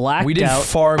was blacked We didn't out.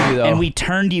 farm you though. And we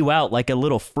turned you out like a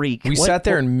little freak. We sat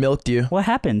there and milked you. What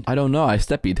happened? I don't know. I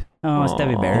steppied. Oh, it's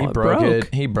Debbie Bear. He broke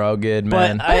it. He broke it,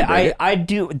 man. But I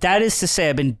do. That is to say,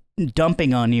 I've been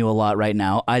dumping on you a lot right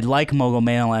now. I like Mogul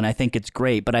Mail and I think it's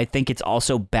great, but I think it's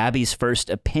also Babby's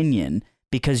first opinion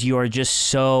because you are just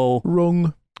so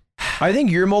wrong. I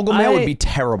think your mogul mail would be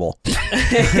terrible.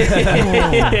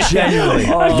 Genuinely.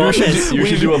 You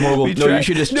should do a mogul. No, you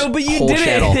should just but you whole did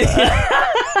channel.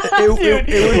 Dude,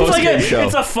 it's like show.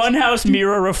 it's a funhouse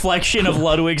mirror reflection of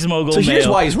Ludwig's Mogul So Mail. here's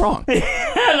why he's wrong. And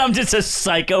I'm just a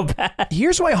psychopath.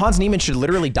 Here's why Hans Niemann should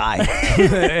literally die.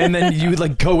 And then you would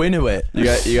like go into it. You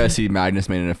guys see Magnus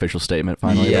made an official statement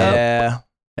finally. Yeah.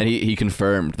 And he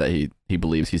confirmed that he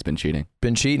believes he's been cheating.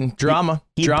 Been cheating. Drama.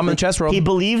 Drama in the chess world. He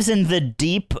believes in the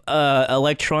deep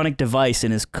electronic device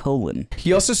in his colon.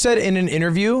 He also said in an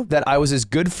interview that I was his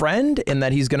good friend and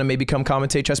that he's going to maybe come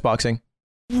commentate chess boxing.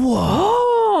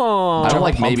 Whoa. I don't I'm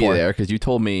like pumped maybe for it. there because you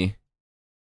told me.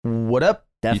 What up?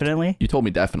 Definitely. You told me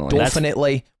definitely.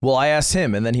 Definitely. Well, I asked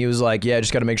him and then he was like, yeah, I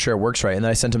just got to make sure it works right. And then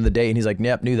I sent him the date and he's like,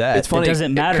 yep, knew that. It's funny. It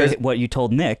doesn't matter what you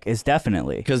told Nick. Is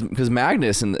definitely because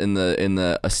Magnus in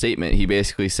the a statement he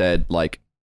basically said like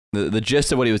the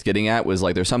gist of what he was getting at was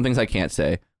like there's some things I can't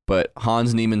say, but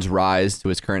Hans Niemann's rise to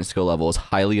his current skill level is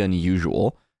highly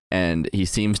unusual and he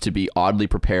seems to be oddly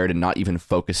prepared and not even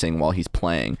focusing while he's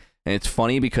playing. And it's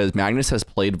funny because Magnus has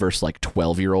played versus like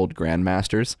 12-year-old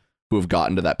grandmasters who have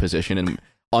gotten to that position in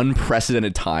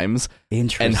unprecedented times.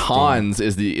 interesting. And Hans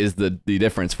is the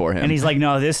difference for him. And he's like,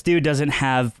 no, this dude doesn't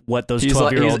have what those He's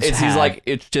 12-year-olds like, have. he's like,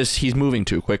 it's just he's moving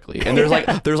too quickly. And there's like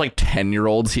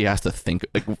 10-year-olds he has to think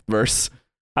like verse.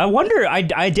 I wonder,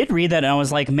 I did read that and I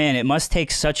was like, man, it must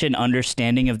take such an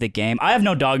understanding of the game. I have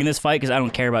no dog in this fight because I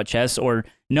don't care about chess or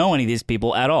know any of these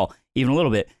people at all, even a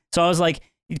little bit. So I was like,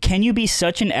 can you be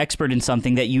such an expert in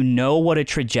something that you know what a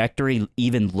trajectory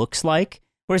even looks like?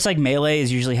 Where it's like Melee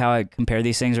is usually how I compare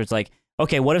these things, where it's like,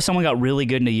 okay, what if someone got really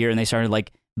good in a year and they started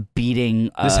like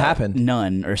beating This happened.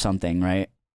 none or something, right?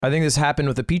 I think this happened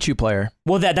with a Pichu player.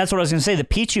 Well, that's what I was going to say. The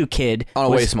Pichu kid On a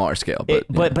was- way smaller scale, but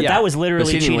but Yeah. that was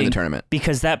literally he didn't win cheating the tournament.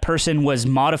 because that person was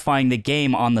modifying the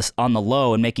game on the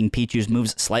low and making Pichu's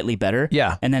moves slightly better.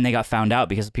 Yeah. And then they got found out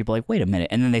because people were like, wait a minute.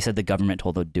 And then they said the government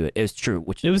told them to do it. It was true,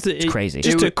 which It was is crazy.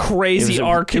 Just a crazy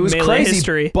arc It in was Melee crazy,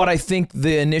 history. but I think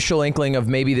the initial inkling of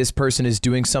maybe this person is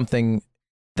doing something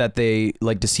that they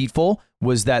like deceitful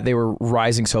was that they were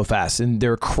rising so fast and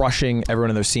they're crushing everyone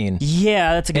in their scene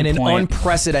Yeah, that's a good in an point.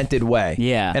 unprecedented way.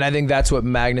 Yeah. And I think that's what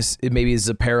Magnus it maybe is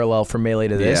a parallel for Melee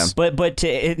to this. But to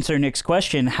answer Nick's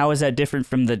question, how is that different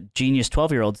from the genius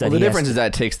 12-year-olds? Well, the difference is that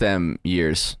it takes them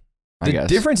years. I The guess.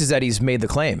 difference is that he's made the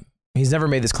claim. He's never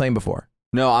made this claim before.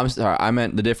 No, I'm sorry. I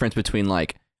meant the difference between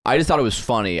like I just thought it was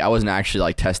funny. I wasn't actually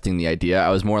like testing the idea. I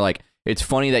was more like it's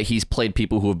funny that he's played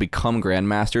people who have become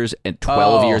grandmasters in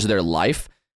 12 years of their life,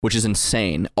 which is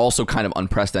insane. Also kind of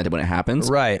unprecedented when it happens.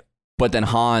 Right. But then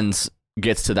Hans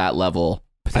gets to that level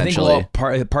I think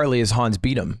potentially. partly is Hans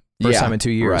beat him first time in 2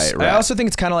 years. Right. I also think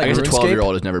it's kind of like I guess a RuneScape.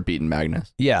 12-year-old has never beaten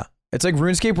Magnus. Yeah. It's like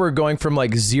RuneScape where going from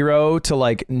like 0 to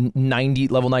like 90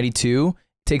 level 92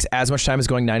 takes as much time as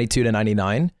going 92 to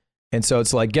 99. And so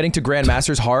it's like getting to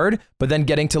Grandmaster's hard, but then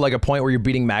getting to like a point where you're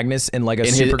beating Magnus in like a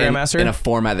super Grandmaster in a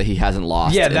format that he hasn't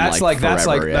lost. Yeah, in that's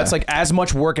forever, that's like as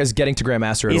much work as getting to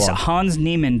Grandmaster. Is alone. Hans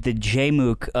Niemann the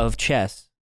J-Mook of chess?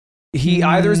 He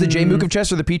either is the J-Mook of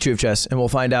chess or the Pichu of chess, and we'll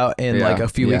find out in like a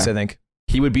few weeks, I think.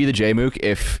 He would be the J-Mook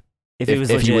if it was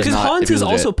he legit. was Because not- Hans if he was has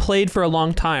also legit. played for a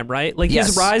long time, right? Like Yes.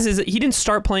 his rise is he didn't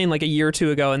start playing like a year or two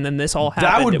ago, and then this all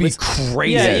happened. That would It be was-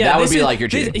 crazy. Yeah, that would this be is- like your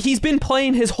this- cheating. He's been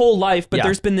playing his whole life, but Yeah.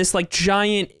 there's been this like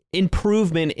giant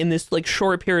improvement in this like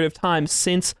short period of time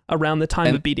since around the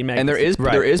time of beating Magnus. And there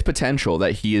Right. is potential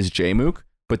that he is J-Mook,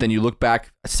 but then you look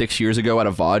back 6 years ago at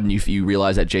a VOD and you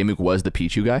realize that J-Mook was the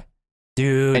Pichu guy.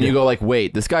 Dude. And you go like,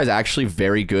 wait, this guy's actually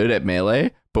very good at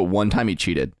Melee, but one time he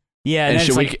cheated. yeah, And then should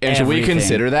it's like we everything.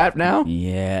 consider that now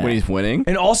Yeah. when he's winning?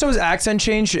 And also his accent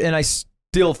changed, and I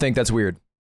still think that's weird.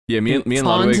 Yeah, me and Hans's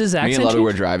Ludwig accent were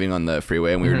change? driving on the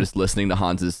freeway, and we were just listening to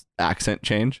Hans's accent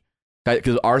change.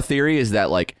 Because our theory is that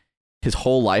like his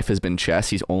whole life has been chess.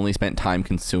 He's only spent time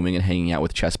consuming and hanging out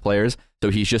with chess players, so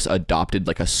he's just adopted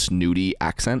like a snooty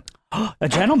accent. A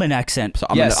gentleman accent. So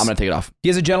I'm gonna take it off. He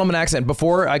has a gentleman accent.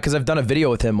 Before, because I've done a video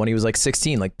with him when he was like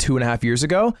 16, like 2.5 years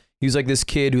ago. He was like this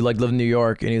kid who like lived in New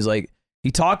York, and he was like,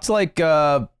 he talked like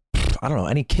I don't know,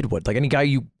 any kid would, like any guy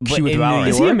you shoot with Valorant.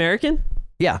 Is he American?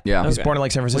 Yeah, Yeah. He was Okay. born in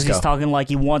like San Was Francisco. he talking like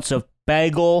he wants a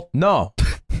bagel? No.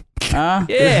 Huh?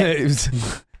 Yeah. It was-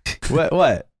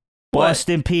 what?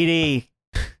 Boston PD.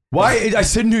 Why? I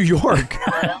said New York.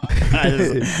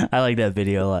 I like that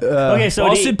video a lot. Uh, Okay, so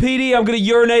Boston PD, I'm gonna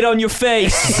urinate on your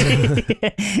face.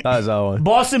 That was that one.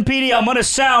 Boston PD, I'm gonna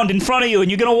sound in front of you, and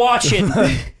you're gonna watch it.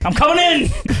 I'm coming in.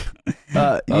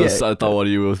 Yeah. I thought one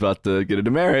of you was about to get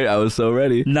into married. I was so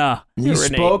ready. Nah. He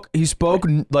spoke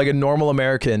like a normal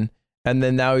American, and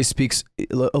then now he speaks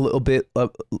a little bit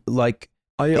like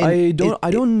I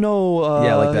don't know.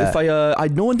 Yeah, like that.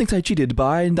 If no one thinks I cheated,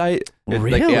 but I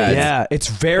Really? yeah, it's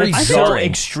very I feel jarring.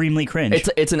 extremely cringe.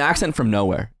 It's an accent from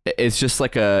nowhere. It's just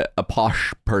like a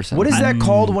posh person. What is that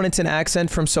called when it's an accent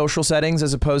from social settings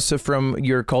as opposed to from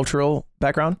your cultural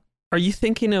background? Are you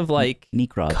thinking of like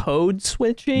Necrod. code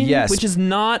switching? Yes. Which is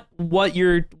not what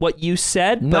you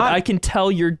said, but Not- I can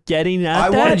tell you're getting at I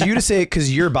that. wanted you to say it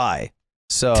because you're bi.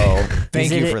 So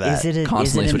thank you for that. Is it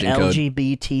Constantly an switching code.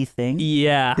 LGBT thing?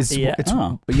 Yeah. It's, yeah. it's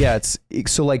Oh. yeah, it's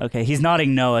so like Okay, he's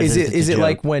nodding no. As if it's is a it joke.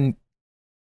 like when,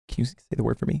 can you say the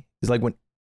word for me? It's like when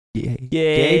gay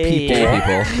Gay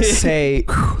people say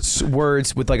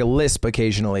words with like a lisp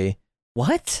occasionally.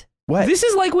 what? What? This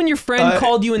is like when your friend Uh,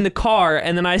 called you in the car,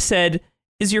 and then I said,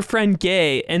 "Is your friend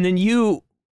gay?" And then you,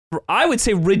 I would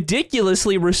say,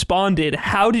 ridiculously responded,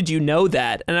 "How did you know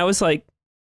that?" And I was like,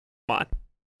 "Come on,"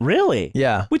 Really?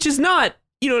 Yeah. which is not.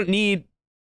 You don't need.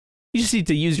 You just need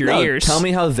to use your No, ears. tell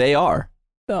me how they are.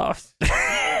 Oh.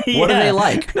 What are they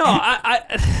like? No, I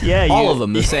Yeah, All of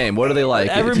them the same. What are they like?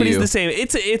 to everybody's you? the same.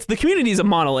 It's the community's a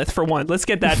monolith for one. Let's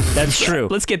get that. That's true.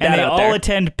 Let's get and that they out all there.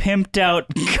 attend pimped out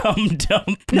cum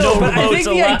dump. No, but I votes think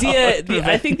the allowed. idea.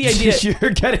 I think the idea. You're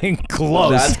getting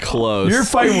close. That's close. You're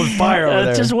fighting with fire over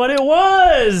That's there. just what it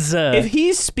was. If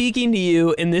he's speaking to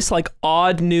you in this like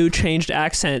odd new changed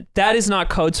accent, that is not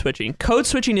code switching. Code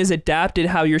switching is adapted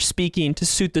how you're speaking to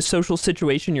suit the social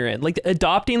situation you're in. Like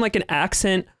adopting like an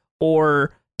accent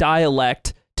or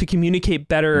dialect to communicate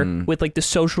better with like the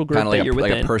social group kind of that like you're like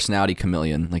within. a personality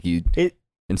chameleon. Like you,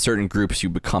 in certain groups, you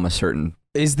become a certain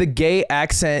Is the gay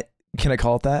accent, can I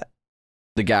call it that?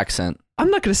 the accent. I'm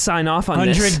not going to sign off on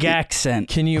this. 100 accent.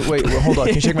 Can you, wait, hold on.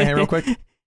 Can you shake my hand real quick?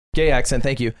 Gay accent,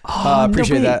 thank you. Oh, no,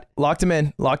 Appreciate wait. that. Locked him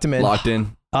in. Locked in. Is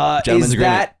Gentleman's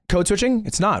that code switching?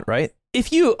 It's not, right?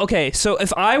 If you so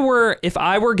if I were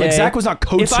gay, Like Zach was not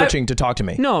code if I- switching to talk to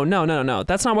me. No.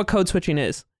 That's not what code switching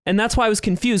is. And that's why I was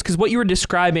confused, because what you were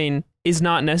describing is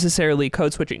not necessarily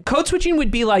code switching. Code switching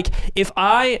would be like if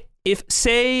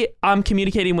say I'm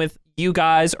communicating with you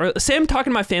guys, or say I'm talking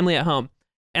to my family at home,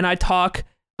 and I talk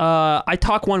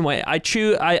one way. I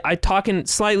talk in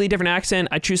slightly different accent.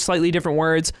 I choose slightly different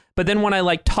words. But then when I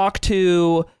like talk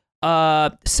to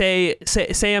say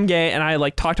I'm gay, and I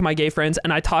like talk to my gay friends,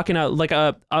 and I talk in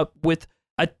with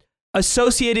a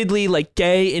associatedly like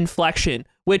gay inflection,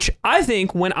 which I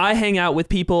think when I hang out with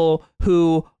people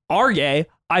who are gay,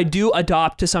 I do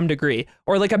adopt to some degree.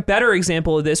 Or like a better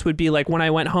example of this would be like when I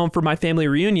went home for my family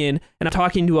reunion and I'm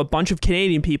talking to a bunch of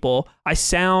Canadian people, I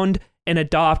sound and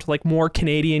adopt like more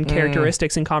Canadian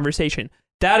characteristics in conversation.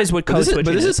 That is what code switching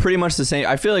But this is. is pretty much the same.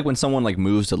 I feel like when someone like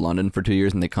moves to London for 2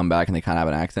 years and they come back and they kind of have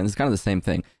an accent, it's kind of the same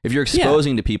thing. If you're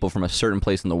exposing to people from a certain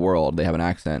place in the world, they have an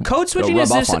accent. Code switching It'll is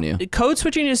rub just off on you. code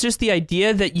switching is just the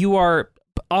idea that you are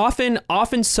often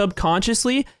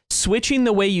subconsciously switching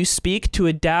the way you speak to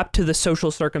adapt to the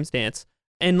social circumstance.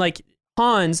 And like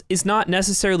Hans is not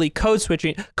necessarily code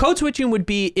switching. Code switching would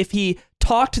be if he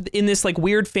talked in this like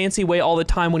weird fancy way all the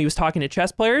time when he was talking to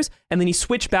chess players, and then he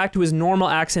switched back to his normal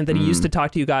accent that he used to talk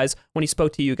to you guys when he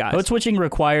spoke to you guys. Code switching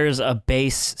requires a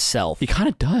base self. He kind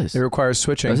of does. It requires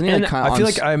switching. Doesn't he? And Like, kinda I feel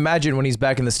on like I imagine when he's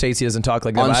back in the States, he doesn't talk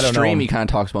like that. on I don't stream, know. he kind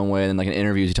of talks one way, and then like in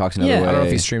interviews, he talks another Yeah. way. I don't know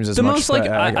if he streams as The much. most like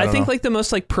but I don't think know. like the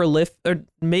most like prolific, or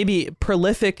maybe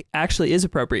prolific actually is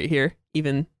appropriate here,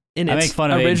 even in I its make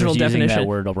fun of original Aiden for using definition. that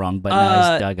word wrong, but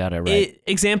now I got it right.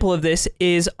 Example of this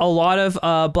is a lot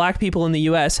of black people in the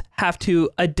U.S. have to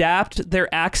adapt their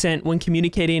accent when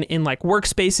communicating in like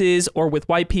workspaces or with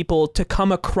white people to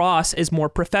come across as more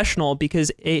professional, because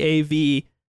AAVE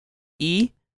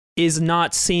is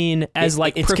not seen as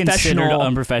like it's considered professional.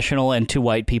 unprofessional and to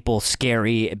white people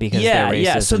scary because Yeah, they're racist.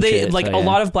 yeah. So and they shit, like so, a yeah.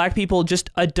 lot of black people just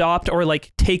adopt or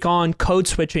like take on code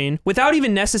switching without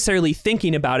even necessarily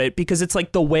thinking about it because it's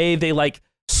like the way they like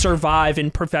survive in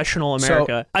professional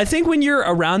America. I think when you're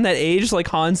around that age like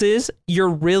Hans is, you're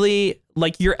really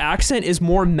like your accent is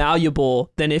more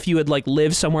malleable than if you had like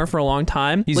lived somewhere for a long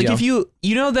time. He's like young. if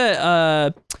you know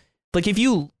that like if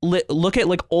you look at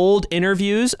like old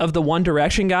interviews of the One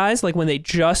Direction guys, like when they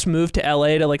just moved to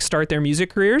LA to like start their music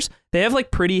careers, they have like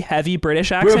pretty heavy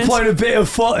British accents. We're playing a bit of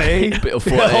footy. Bit of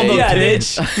On the footy. Yeah,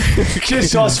 pitch.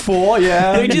 Just us four,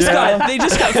 yeah. They just got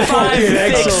 5 Fucking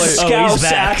thick excellent. Scouse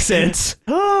back. accents.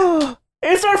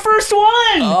 It's our first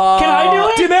one. Can I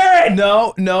do it?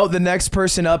 Demerit. No, the next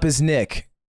person up is Nick.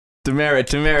 Demerit.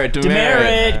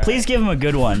 Demerit. Please give him a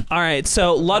good one. All right,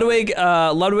 so Ludwig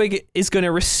is going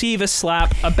to receive a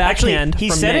slap, a backhand. Actually, he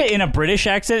from said Nick. it in a British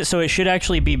accent, so it should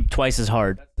actually be twice as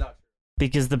hard. That's not true.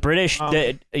 Because the British,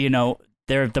 they're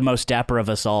the most dapper of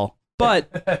us all.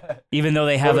 But Even though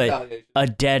they have a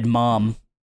dead mom.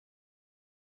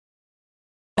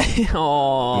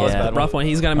 oh, Yeah. rough one.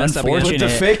 He's gonna mess up again. Unfortunate.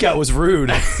 The fake out was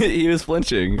rude. He was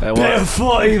flinching. Bit of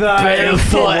footy, that. Bit of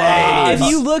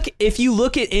footy. If you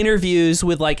look at interviews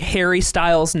with like Harry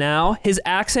Styles now, his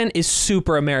accent is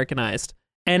super Americanized.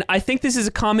 And I think this is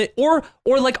a comment, or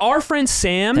like our friend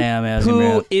Sam,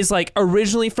 who is like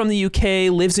originally from the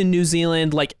UK, lives in New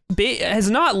Zealand, like has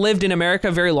not lived in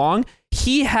America very long.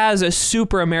 He has a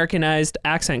super Americanized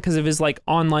accent because of his like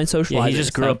online socializing. Yeah, he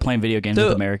just grew up playing video games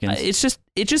with Americans.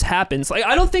 It just happens. Like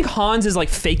I don't think Hans is like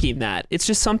faking that. It's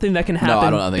just something that can happen. I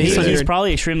don't think so. He's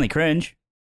probably extremely cringe.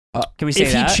 Can we say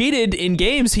if that? he cheated in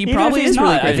games, he Even probably if he's is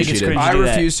really not, I cringe. think it's cringe. I to do that.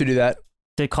 refuse to do that.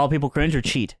 To call people cringe or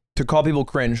cheat? To call people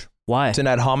cringe. Why? It's an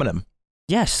ad hominem.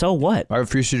 Yeah, so what? I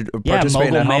refuse to Yeah, participate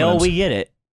in mogul ad mail, hominems. we get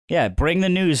it. Yeah, bring the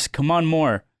news. Come on,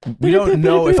 more. We don't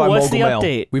know if I'm What's mogul the mail.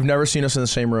 update? We've never seen us in the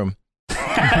same room.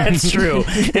 That's true.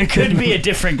 It could be a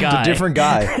different guy. It's a different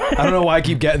guy. I don't know why I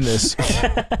keep getting this.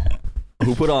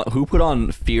 Who put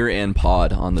on Fear and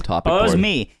Pod on the topic Oh, it was board?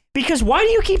 me. Because why do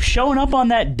you keep showing up on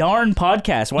that darn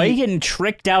podcast? Why are you getting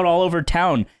tricked out all over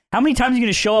town? How many times are you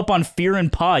going to show up on Fear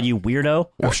and Pod, you weirdo?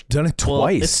 I've done it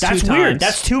twice. That's two weird. times.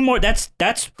 That's two more.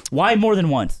 That's why more than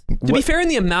once. To be fair, in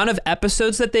the amount of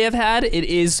episodes that they have had, it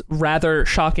is rather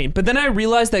shocking. But then I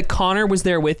realized that Connor was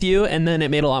there with you, and then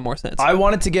it made a lot more sense. I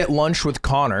wanted to get lunch with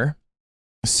Connor,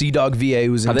 Sea Dog VA,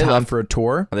 who's in Have they town left? for a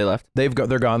tour. Are they left? They're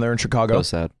gone. They're in Chicago. So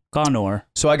sad. Connor.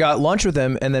 So I got lunch with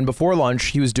him, and then before lunch,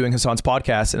 he was doing Hassan's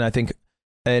podcast, and I think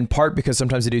in part because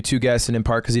sometimes they do two guests, and in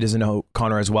part because he doesn't know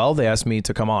Connor as well, they asked me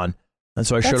to come on. And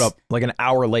so I showed up like an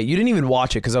hour late. You didn't even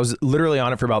watch it because I was literally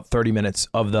on it for about 30 minutes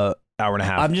of the hour and a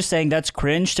half. I'm just saying that's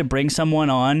cringe to bring someone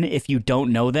on if you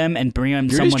don't know them and bring them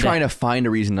You're someone. just trying to find a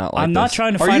reason not like I'm this. not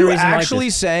trying to Are find you a reason actually like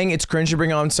this. saying it's cringe to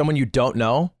bring on someone you don't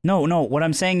know? No. What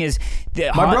I'm saying is,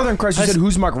 My brother in Christ who said,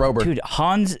 "Who's Mark Rober?" Dude,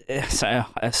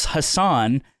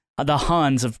 Hassan, the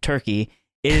Hans of Turkey,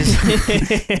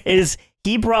 is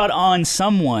he brought on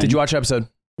someone. Did you watch the episode?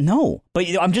 No, but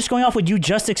I'm just going off what you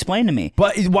just explained to me.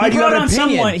 But why do you have an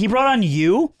opinion? He brought on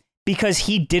you because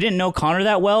he didn't know Connor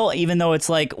that well, even though it's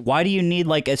like, why do you need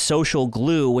like a social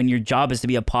glue when your job is to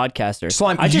be a podcaster?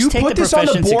 Slime, I just you take put the this on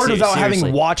the profession board without seriously.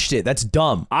 having watched it. That's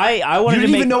dumb. I wanted You didn't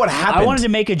to make, even know what I happened. wanted to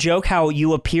make a joke how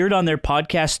you appeared on their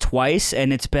podcast twice,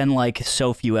 and it's been like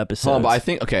so few episodes. Hold on, but I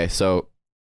think so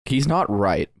he's not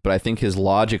right, but I think his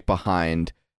logic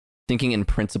behind thinking in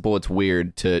principle it's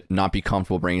weird to not be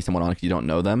comfortable bringing someone on because you don't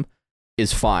know them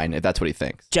is fine if that's what he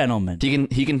thinks. Gentlemen.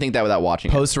 He can think that without watching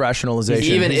Post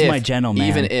rationalization. Even He's if my gentleman.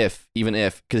 Even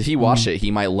if because he watched it, he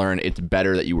might learn it's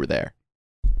better that you were there,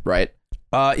 right?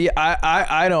 Yeah,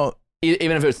 I don't.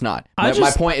 Even if it's not.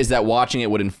 My point is that watching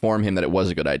it would inform him that it was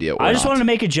a good idea. Or I just not. wanted to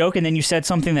make a joke, and then you said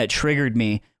something that triggered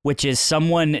me, which is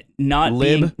someone not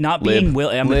being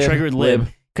willing. I'm a triggered lib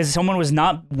because someone was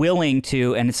not willing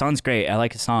to, and it sounds great. I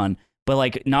like Hassan, but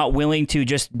like not willing to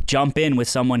just jump in with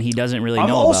someone he doesn't really know I'm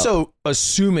about. also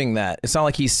assuming that it's not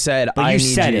like he said, But "I you need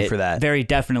said you it for that." very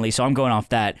definitely, so I'm going off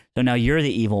that. So now you're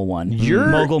the evil one. You're-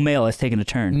 Mogul Mail has taken a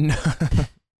turn.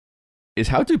 Is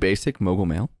How to Basic Mogul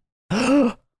Mail?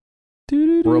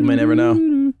 World may never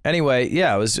know. Anyway,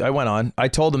 yeah, I went on. I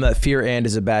told him that Fear and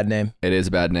is a bad name. It is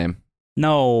a bad name.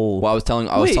 No. Well, I was telling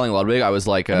Ludwig, I was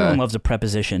like, Everyone loves a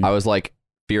preposition. I was like,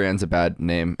 Fear And's a bad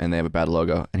name and they have a bad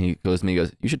logo. And he goes to me,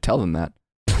 you should tell them that.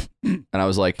 And I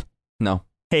was like, no.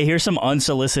 Hey, here's some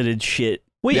unsolicited shit.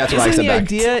 Wait, That's what I isn't said the back.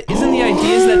 idea? Isn't the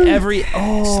idea is that every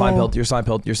Slime-pilled, you're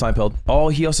slime-pilled, you're slime-pilled. Oh,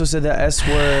 he also said the S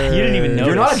word. You didn't even know.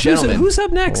 You're not a gentleman. Who's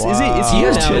up next? Wow. Is He he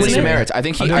has now, too many isn't it? merits. I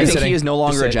think I'm he is no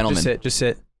longer Just a sit, gentleman. Just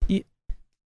sit.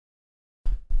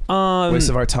 Waste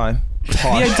of our time. The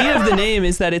idea of the name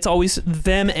is that it's always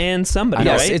them and somebody,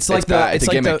 Yes, right? it's like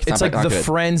the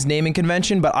Friends naming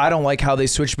convention, but I don't like how they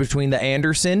switch between the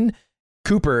Anderson,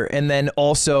 Cooper, and then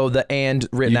also the and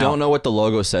written out. You don't know what the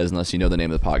logo says unless you know the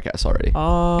name of the podcast already.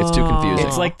 Oh. It's too confusing.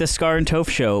 It's like the Scar and Toph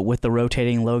show with the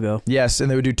rotating logo. Yes,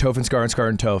 and they would do Toph and Scar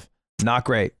and Toph. Not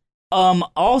great.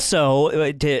 Also,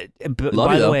 by the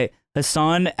though. way,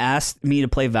 Hassan asked me to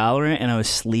play Valorant, and I was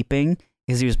sleeping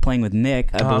because he was playing with Nick,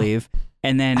 I believe.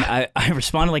 And then I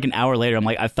responded like an hour later. I'm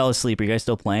like, I fell asleep. Are you guys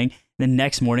still playing? The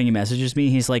next morning, he messages me.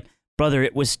 He's like, brother,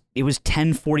 it was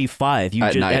 10:45. You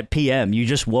at PM. You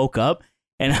just woke up,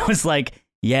 and I was like,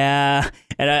 yeah.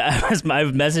 And I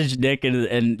messaged Nick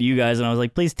and you guys, and I was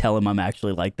like, please tell him I'm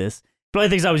actually like this. Probably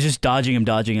thinks I was just dodging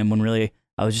him when really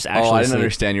I was just actually. Oh, I didn't asleep.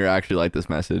 understand you're actually like this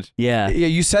message. Yeah. Yeah,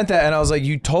 you sent that, and I was like,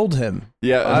 you told him.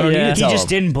 Yeah, I don't need to He tell just him.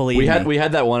 didn't believe me. we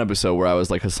had that one episode where I was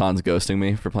like, Hassan's ghosting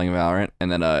me for playing Valorant,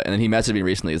 and then he messaged me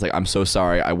recently. He's like, I'm so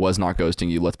sorry, I was not ghosting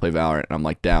you. Let's play Valorant. And I'm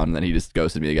like, down. And then he just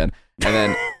ghosted me again.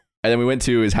 And then we went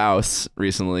to his house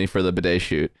recently for the bidet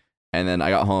shoot. And then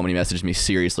I got home and he messaged me,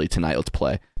 seriously, tonight, let's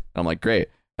play. And I'm like, great.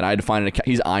 And I had to find an account.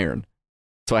 He's iron,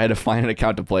 so I had to find an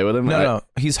account to play with him. No,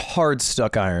 he's hard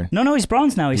stuck iron. No, he's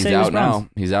bronze now. He He's said he was out bronze. now.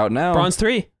 He's out now. Bronze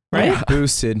 3, right?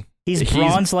 Boosted. He's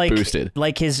bronze like boosted.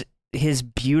 like his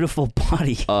beautiful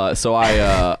body. So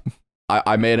I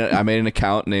made an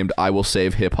account named I Will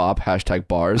Save Hip Hop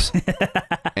 #bars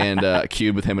and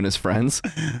queued with him and his friends,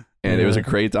 and it was a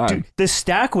great time. Dude, the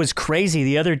stack was crazy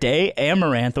the other day.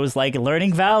 Amaranth was like,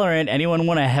 learning Valorant. Anyone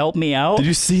want to help me out? Did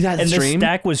you see that and stream? the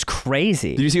stack was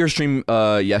crazy. Did you see her stream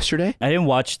yesterday? I didn't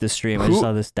watch the stream. I just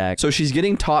saw the stack. So she's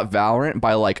getting taught Valorant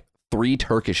by like 3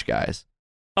 Turkish guys.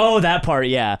 Oh, that part,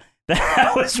 yeah.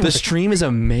 That was The stream is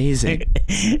amazing.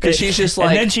 Because she's just like,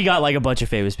 and then she got like a bunch of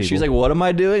famous people. she's like, what am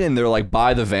I doing? And they're like,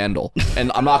 buy the Vandal.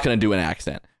 And I'm not going to do an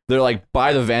accent. They're like,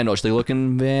 buy the Vandal. She's like,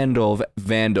 looking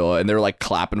Vandal. And they're like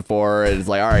clapping for her. And it's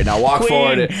like, all right, now walk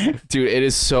forward. Dude, it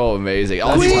is so amazing.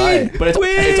 But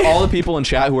it's all the people in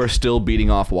chat who are still beating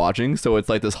off watching. So it's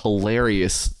like this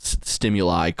hilarious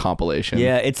stimuli compilation.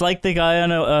 Yeah, it's like the guy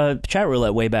on a chat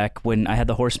roulette way back when I had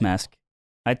the horse mask.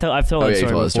 I've told that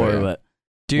story before, but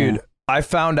Dude, yeah. I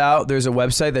found out there's a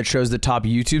website that shows the top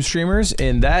YouTube streamers,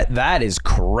 and that is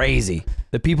crazy.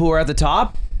 The people who are at the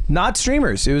top, not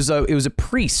streamers. It was a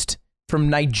priest from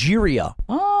Nigeria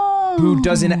who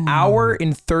does an hour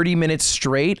and 30 minutes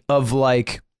straight of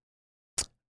like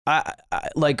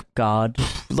God,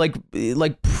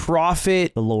 like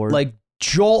prophet, the Lord, like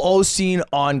Joel Osteen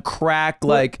on crack.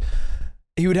 Like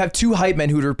he would have 2 hype men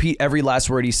who would repeat every last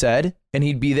word he said, and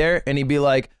he'd be there and he'd be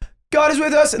like, God is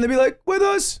with us, and they'd be like, with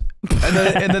us, and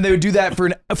then they would do that for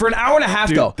an hour and a half.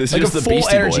 Dude, though. this like is a the full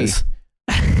Beastie energy. Boys.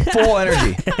 Full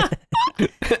energy.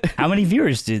 How many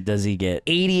viewers does he get?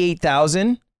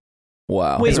 88,000.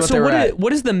 Wow. Wait, what so they were at.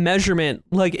 what is the measurement?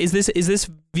 Like, is this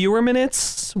viewer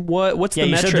minutes? What's Yeah, the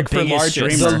you said metric the for biggest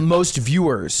largest? streamer. The most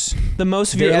viewers. The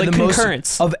most They viewers, had like the most-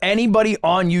 concurrence. of anybody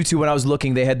on YouTube when I was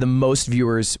looking, they had the most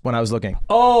viewers when I was looking.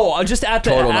 Oh, just at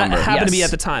the Total number. happened to be Yes.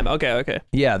 at the time. Okay.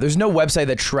 Yeah, there's no website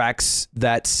that tracks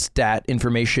that stat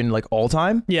information like all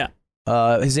time. Yeah.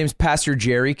 His name's Pastor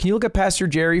Jerry. Can you look at Pastor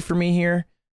Jerry for me here?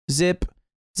 Zippy.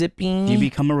 Do you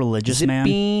become a religious man?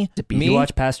 Me? You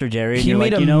watch Pastor Jerry and He you're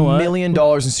made like, you know $1 what? million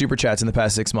in super chats in the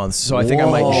past 6 months, so I think I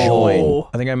might join.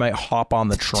 I think I might hop on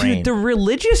the train. Dude, the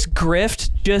religious grift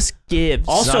just gives.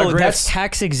 not a Also, grift. that's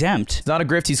tax exempt. It's not a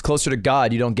grift. He's closer to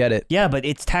God. You don't get it. Yeah, but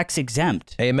it's tax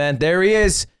exempt. Amen. There he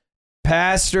is.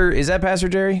 Pastor. Is that Pastor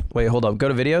Jerry? Wait, hold up. Go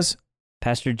to videos.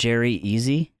 Pastor Jerry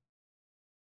Easy.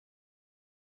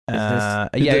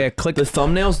 Yeah. Click The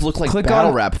thumbnails look like Click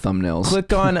battle on- rap thumbnails.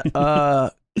 Click on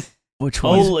which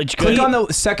one? Oh, Click on the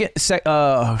second.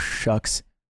 Oh shucks.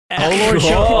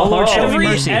 Oh, Lord, show me every,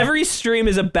 mercy. every stream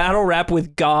is a battle rap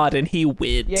with God, and he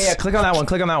wins. Yeah. Click on that one.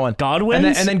 Click on that one. God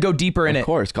wins? And then go deeper in Of it.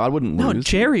 course, God wouldn't No, lose.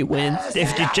 Jerry wins.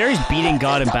 If Jerry's beating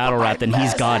God in battle rap, then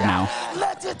he's God now.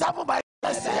 Let it happen by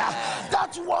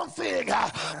that's one thing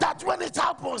that when it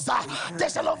happens, they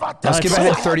shall overtake. Now skip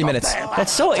ahead 30 minutes.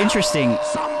 That's so interesting.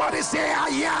 Somebody say,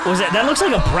 yeah. Was that looks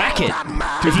like a bracket.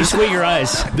 If you squint your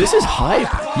eyes. This is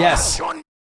hype. Yes.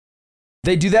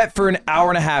 They do that for an hour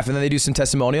and a half, and then they do some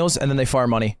testimonials, and then they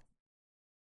farm money.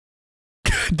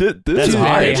 This That's is Dude,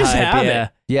 very they just hype, have yeah. it.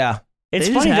 Yeah. It's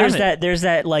They just funny. have it. There's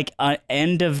that like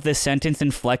end of the sentence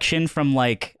inflection from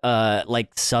like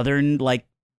southern like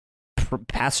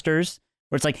pastors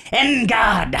where it's like and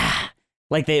God,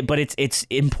 like but it's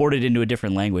imported into a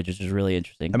different language, which is really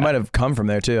interesting. It might have come from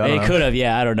there too. I don't It know. could have,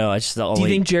 yeah. I don't know. I just Do you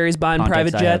think Jerry's buying context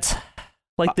private I have. jets?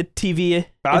 like the TV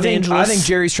I evangelists. think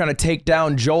Jerry's trying to take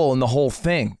down Joel and the whole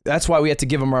thing. That's why we have to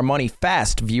give him our money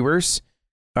fast, viewers.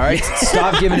 All right,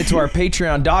 stop giving it to our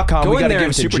Patreon.com. Go We in got to there give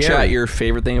and it to super Jerry. chat your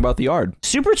favorite thing about the yard.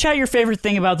 Super chat your favorite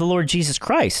thing about the Lord Jesus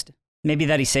Christ. Maybe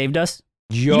that he saved us.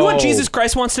 Yo. You know what Jesus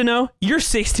Christ wants to know? Your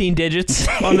 16 digits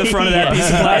on the front of that piece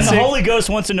of And plastic. the Holy Ghost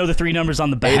wants to know the 3 numbers on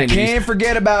the back. Aiden, Can't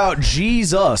forget about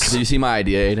Jesus. Did you see my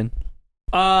idea, Aiden?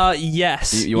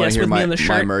 Yes. You want yes, to hear with me on the my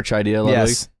shirt. merch idea, Ludwig?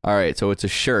 Yes. All right, so it's a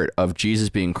shirt of Jesus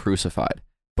being crucified,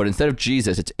 but instead of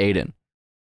Jesus, it's Aiden,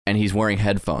 and he's wearing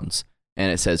headphones,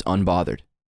 and it says unbothered,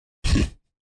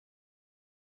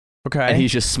 Okay. and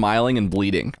he's just smiling and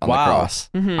bleeding on Wow. the cross.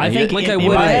 Mhm. I think like in, I in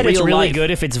would my in head it's real really life.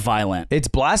 good if it's violent. It's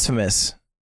blasphemous.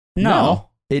 No.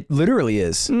 It literally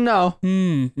is. No.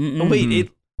 Mm-mm. Wait,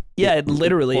 it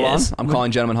literally Hold on. is. I'm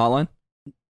calling Gentleman Hotline.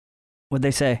 What'd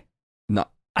they say? No.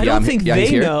 I Yeah, don't think yeah, he's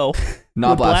they here. know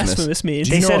Not what blasphemous. blasphemous means.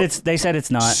 Do you know- They said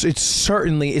it's not.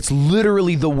 It's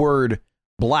literally the word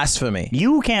blasphemy.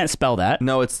 You can't spell that.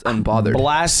 No, it's unbothered.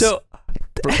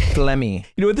 Blasphemy.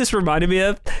 You know what this reminded me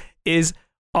of is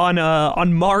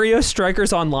on Mario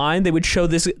Strikers Online, they would show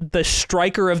the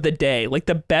striker of the day, like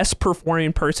the best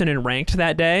performing person in ranked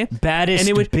that day, Baddest And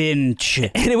it would- binge.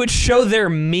 and it would show their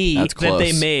me That's that they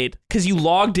close. made because you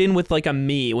logged in with like a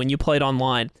me when you played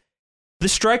online. The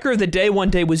striker of the day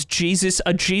one day was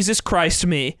a Jesus Christ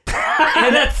me.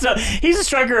 And he's a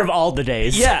striker of all the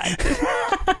days. Yeah.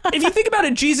 If you think about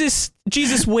it, Jesus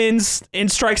wins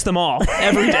and strikes them all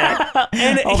every day.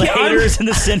 And all the haters and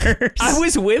the sinners. I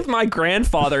was with my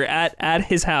grandfather at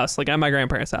his house, like at my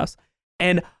grandparents' house.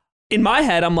 And in my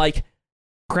head, I'm like,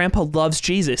 Grandpa loves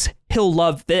Jesus. He'll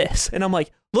love this. And I'm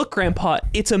like, look, Grandpa,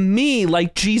 it's a me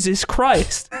like Jesus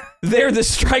Christ. They're the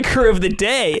striker of the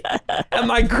day. And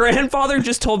my grandfather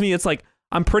just told me, it's like,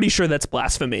 I'm pretty sure that's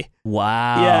blasphemy.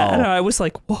 Wow. Yeah. And I was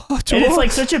like, what? And it's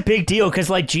like such a big deal because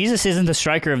like Jesus isn't the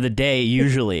striker of the day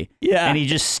usually. Yeah. And he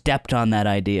just stepped on that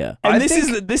idea. And I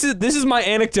this is my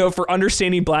anecdote for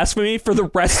understanding blasphemy for the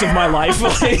rest of my life.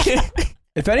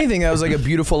 If anything, that was like a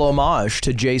beautiful homage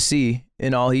to JC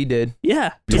in all he did.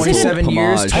 Yeah. 27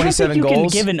 years, homage. I don't 27 think you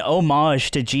gols. can give an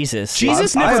homage to Jesus.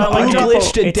 Jesus I- never I-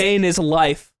 glitched a It's- day in his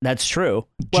life. That's true.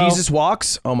 Jesus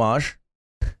walks, homage.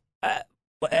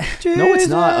 No, it's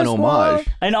not an homage.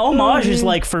 An homage is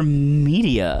like for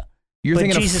media. You're But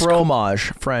thinking Jesus of fromage,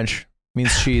 French.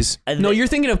 Means cheese. No, you're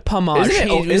thinking of pomage.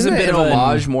 Isn't a bit an of a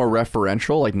homage more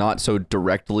referential, like not so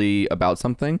directly about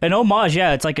something? An homage,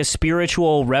 yeah, it's like a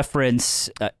spiritual reference.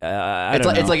 I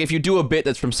don't know. It's like if you do a bit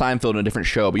that's from Seinfeld in a different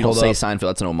show, but you Hold don't say up. Seinfeld,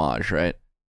 that's an homage, right?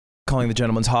 Calling the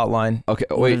gentleman's hotline. Okay,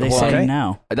 what wait, are they hold saying on.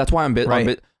 now? That's why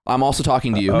Right. I'm also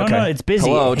talking to you. Okay. No, it's busy.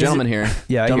 Hello, Is gentleman it- here.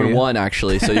 Yeah, I hear Gentleman you. one,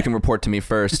 actually, so you can report to me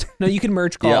first. No, you can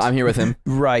merge calls. Yeah, I'm here with him.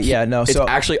 Right, yeah, no. It's So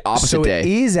actually opposite so day. it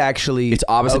is actually. It's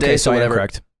opposite okay, day, so I am whatever.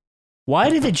 correct. Why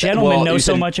did the gentleman Well, know you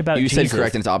so said- much about You Jesus? said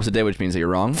correct, and it's opposite day, which means that you're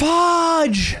wrong.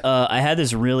 Fudge! I had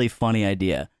this really funny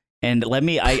idea, and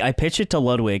I pitched it to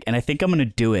Ludwig, and I think I'm going to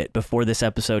do it before this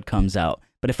episode comes out.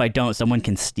 But if I don't, someone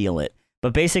can steal it.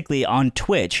 But basically, on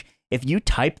Twitch, if you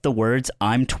type the words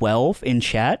 "I'm 12" in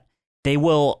chat, they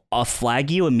will flag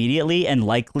you immediately and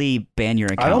likely ban your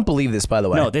account. I don't believe this, by the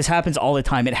way. No, this happens all the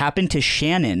time. It happened to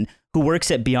Shannon, who works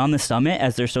at Beyond the Summit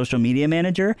as their social media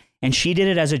manager, and she did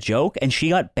it as a joke, and she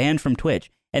got banned from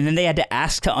Twitch. And then they had to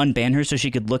ask to unban her so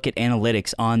she could look at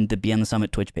analytics on the Beyond the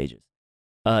Summit Twitch pages.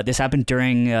 This happened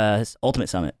during Ultimate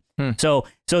Summit. So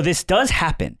this does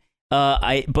happen.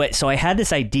 I had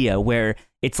this idea where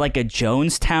it's like a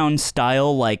Jonestown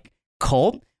style like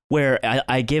cult where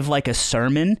I give like a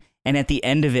sermon, and at the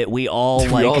end of it we all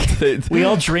we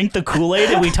all drink the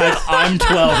Kool-Aid and we type "I'm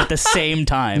 12" at the same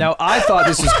time. Now, I thought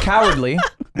this was cowardly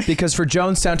because for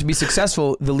Jonestown to be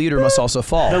successful, the leader must also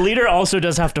fall. The leader also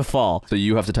does have to fall. So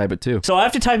you have to type it too. So I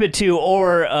have to type it too,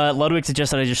 or Ludwig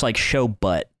suggests that I just like show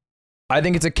butt. I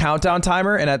think it's a countdown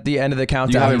timer, and at the end of the have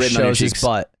countdown, it he written on your shows his cheeks.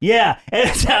 butt. Yeah, and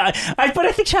it's, but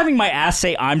I think having my ass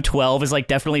say "I'm 12" is like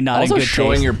definitely not Also in good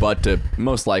showing taste. your butt to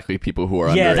most likely people who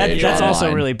are Yeah, underage that's also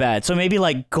online. really bad. So maybe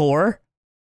like gore.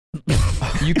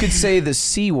 You could say the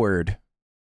C word.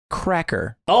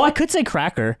 Cracker. Oh, I could say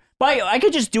cracker, but I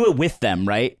could just do it with them,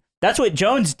 right? That's what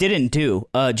Jones didn't do.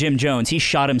 Jim Jones, he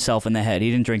shot himself in the head. He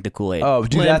didn't drink the Kool-Aid. Oh,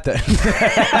 do that then.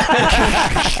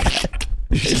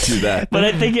 You should do that. But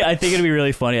I think it'd be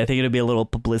really funny. I think it'd be a little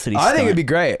publicity I think stunt. it'd be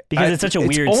great. Because it's such a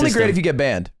weird It's only system. great if you get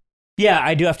banned. Yeah,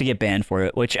 I do have to get banned for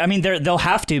it, which, I mean, they'll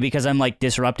have to because I'm, like,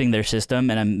 disrupting their system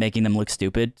and I'm making them look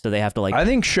stupid, so they have to, like... I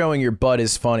think showing your butt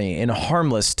is funny and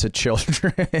harmless to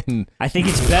children. I think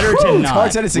it's better to not.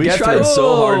 Hard sentence to We get tried through.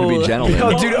 so hard to be gentlemen.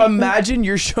 Yo, dude, imagine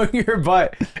you're showing your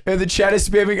butt and the chat is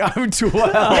spamming, I'm 12.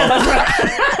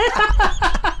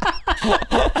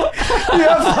 You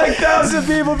have like 1,000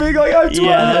 people being like, I'm 12.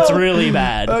 Yeah, that's really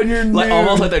bad. And you're Like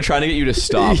almost like they're trying to get you to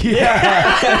stop.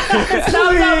 Yeah.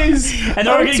 Please. And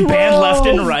then we're getting banned left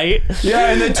and right.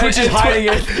 Yeah, and then Twitch is hiding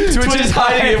it. Twitch is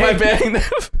hiding it by banning them.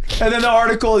 And then the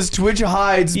article is Twitch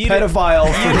hides pedophile.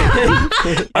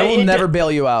 I will never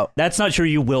bail you out. That's not true.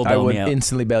 You will I bail would me out.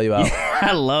 instantly bail you out.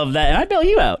 I love that. And I'd bail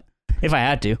you out if I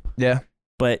had to. Yeah.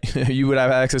 But You would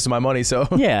have access to my money, so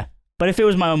yeah. But if it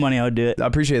was my own money, I would do it. I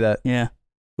appreciate that. Yeah.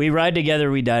 We ride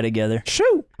together, we die together.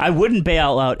 Shoot. I wouldn't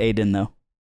bail out Aiden, though.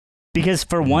 Because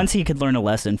for once, he could learn a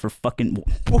lesson for fucking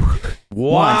Wow.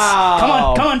 Once.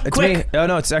 Come on, it's quick. Me.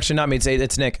 No, it's actually not me.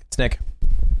 It's Nick. It's Nick.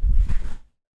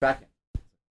 Back.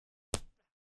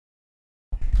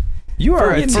 You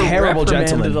are a Getting terrible reprimanded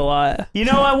gentleman. a lot. You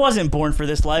know, I wasn't born for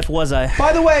this life, was I?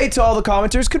 By the way, to all the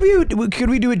commenters, could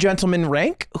we do a gentleman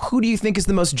rank? Who do you think is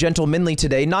the most gentlemanly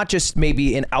today? Not just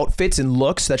maybe in outfits and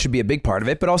looks, that should be a big part of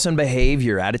it, but also in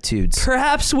behavior, attitudes.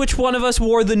 Perhaps which one of us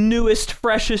wore the newest,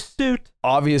 freshest suit?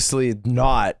 Obviously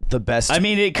not the best. I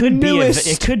mean, it could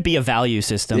Newest. be a value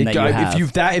system that you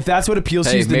have. If that's what appeals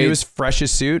to you, is the newest,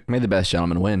 freshest suit. May the best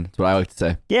gentleman win. That's what I like to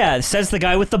say. Yeah, it says the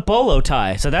guy with the bolo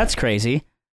tie, so that's crazy.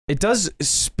 It does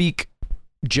speak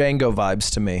Django vibes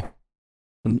to me.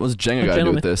 What's Jenga got to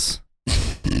do with this?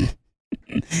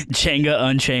 Jenga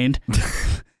Unchained.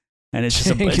 And it's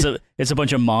just it's a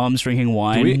bunch of moms drinking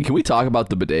wine. Can we talk about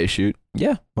the bidet shoot?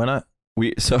 Yeah, why not?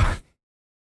 You guys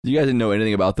didn't know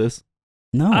anything about this?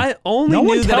 No. I only No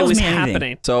one knew that it tells was me anything.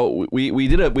 happening. So we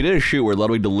did a shoot where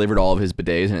Ludwig delivered all of his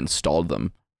bidets and installed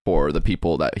them for the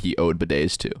people that he owed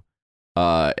bidets to.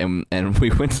 And we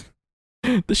went.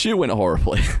 The shoot went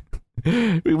horribly.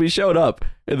 we showed up,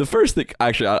 and the first thing,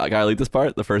 actually, I gotta leave this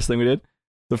part. The first thing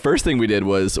we did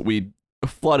was we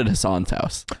flooded Hassan's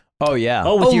house, Oh yeah.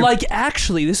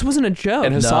 Actually, this wasn't a joke.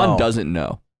 and Hassan No. doesn't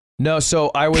know. No, so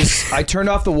I turned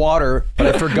off the water,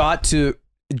 but I forgot to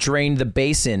drain the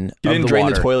basin He of didn't the drain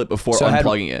water. the toilet before So I had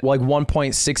unplugging it. like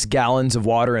 1.6 gallons of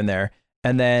water in there,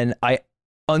 and then I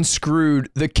unscrewed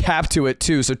the cap to it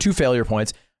too, so 2 failure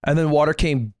points, and then water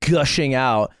came gushing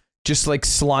out, just like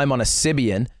slime on a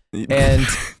Sibian, and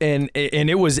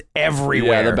it was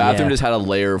everywhere. Yeah, the bathroom Yeah. just had a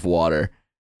layer of water,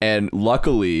 and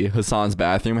luckily Hassan's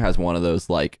bathroom has one of those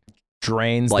like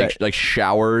Drains, like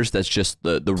showers. That's just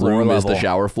the Floor room is the level.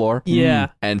 shower floor. Yeah.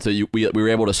 And so we were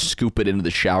able to scoop it into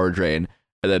the shower drain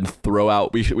and then throw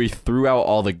out. We threw out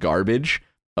all the garbage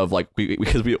of like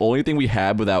because the only thing we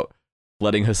had without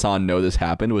letting Hassan know this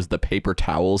happened was the paper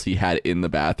towels he had in the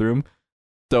bathroom.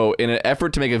 So in an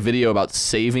effort to make a video about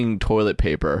saving toilet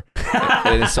paper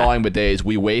and installing bidets,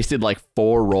 we wasted like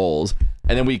 4 rolls,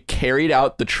 and then we carried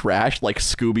out the trash like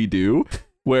Scooby-Doo.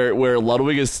 Where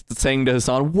Ludwig is saying to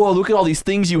Hassan, "Whoa, look at all these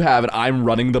things you have," and I'm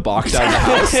running the box out of the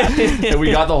house. And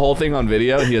we got the whole thing on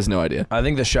video, and he has no idea. I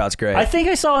think the shot's great. I think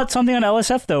I saw something on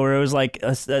LSF though, where it was like,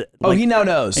 he now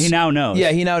knows. He now knows.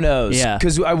 Yeah, he now knows. Yeah.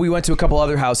 Because we went to a couple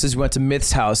other houses. We went to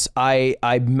Myth's house. I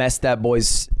messed that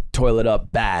boy's toilet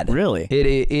up bad. Really? It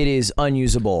is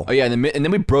unusable. Oh yeah, and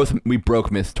then we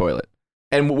broke Myth's toilet.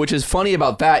 And which is funny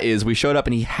about that is we showed up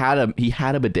and he had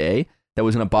a bidet that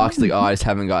was in a box. Like, oh, I just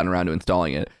haven't gotten around to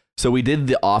installing it. So we did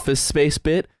the office space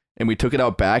bit, and we took it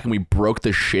out back, and we broke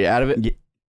the shit out of it.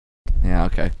 Yeah,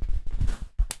 okay.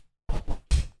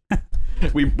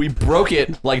 we broke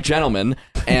it like gentlemen,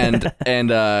 and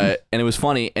it was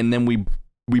funny. And then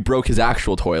we broke his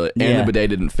actual toilet, and the bidet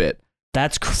didn't fit.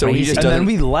 That's crazy. So he just And then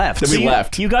we left. Then we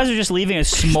left. You guys are just leaving a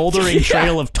smoldering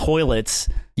trail of toilets.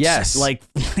 Yes. Like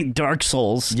Dark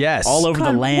Souls. Yes. All over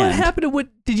God, the land. What happened to what?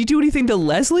 Did you do anything to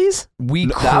Leslie's? We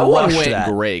That one crushed went that.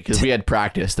 great because we had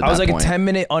practiced. At I was that like point. a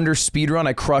 10-minute under speed run.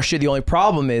 I crushed it. The only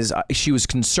problem is she was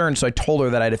concerned, so I told her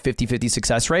that I had a 50-50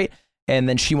 success rate. And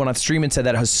then she went on stream and said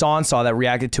that Hassan saw that,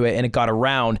 reacted to it, and it got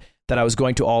around that I was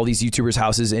going to all these YouTubers'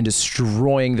 houses and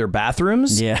destroying their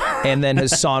bathrooms. Yeah. And then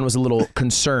Hassan was a little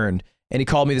concerned. And he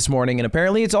called me this morning, and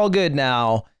apparently it's all good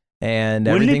now. And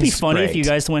Wouldn't it be everything's funny great. if you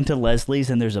guys went to Leslie's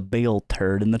and there's a big old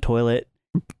turd in the toilet?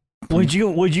 Would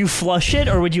you flush it,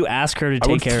 or would you ask her to I take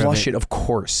would care of flush it? it, of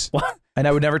course. What? And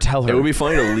I would never tell her. It would be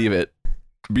funny to leave it.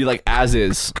 Be like as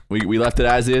is. We left it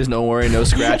as is. Don't worry. No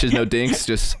scratches. No dinks.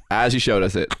 Just as you showed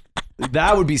us it.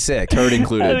 That would be sick. Turd That'd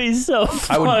included. be so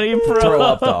I would funny, bro. throw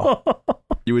up, though.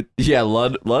 You would. Yeah.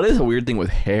 Lud is a weird thing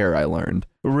with hair. I learned.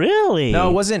 Really? No,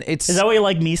 it wasn't. It's Is that why you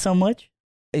like me so much?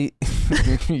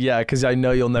 Yeah, because I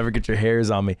know you'll never get your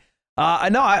hairs on me. I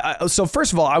know. So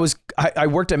first of all, I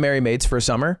worked at Mary Maid's for a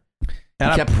summer.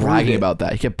 And he kept bragging about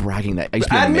that. He kept bragging that.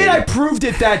 Admit I proved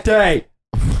it that day.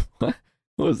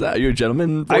 What was that? You're a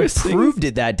gentleman voice? I proved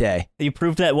it that day. You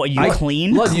proved that what you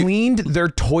cleaned? Cleaned their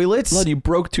toilets. Blood, you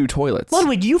broke 2 toilets.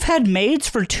 Ludwig, you've had maids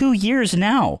for 2 years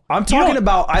now. I'm talking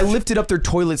about I lifted up their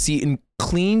toilet seat and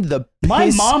cleaned the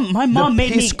piss, my mom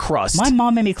made me crust. My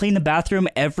mom made me clean the bathroom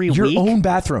every week. Your own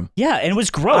bathroom. Yeah, and it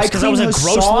was gross because I was a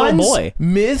gross little boy.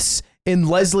 Myths and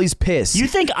Leslie's piss. You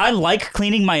think I like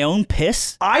cleaning my own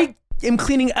piss? I am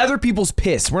cleaning other people's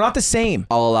piss. We're not the same.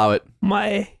 I'll allow it.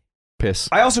 My piss.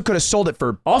 I also could have sold it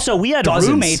for Also, we had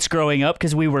dozens. roommates growing up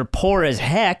because we were poor as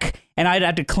heck, and I'd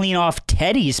have to clean off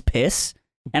Teddy's piss.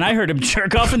 And I heard him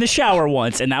jerk off in the shower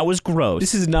once, and that was gross.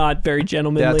 This is not very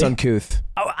gentlemanly. That's uncouth.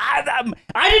 Oh,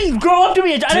 I didn't grow up to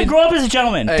be. I didn't grow up as a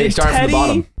gentleman. Hey, start from the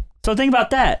bottom. So think about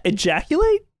that.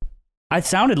 Ejaculate? I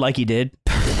sounded like he did.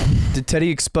 Did Teddy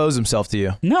expose himself to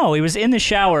you? No, he was in the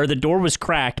shower. The door was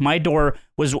cracked. My door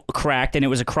was cracked, and it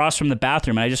was across from the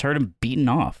bathroom. And I just heard him beating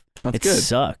off. That's it good.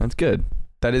 sucked. That good.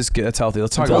 That is good. That's healthy.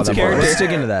 Let's talk about that more. Let's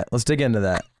dig into that. Let's dig into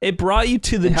that. It brought you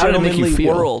to the How did it make you gentlemanly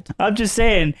feel? world. I'm just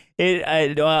saying.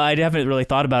 I haven't really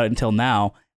thought about it until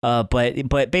now.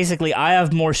 But basically, I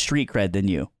have more street cred than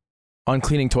you. On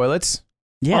cleaning toilets?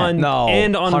 Yeah. No.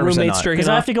 And on 100% roommates not. jerking Because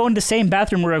I off. have to go into the same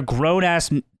bathroom where a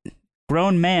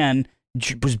grown man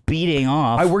was beating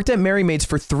off. I worked at Mary Maid's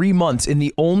for 3 months, and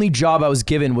the only job I was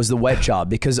given was the wet job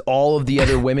because all of the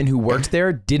other women who worked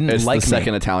there didn't It's like the me.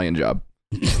 second Italian job.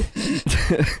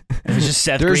 It was just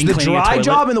Seth There's Green the cleaning a dry toilet.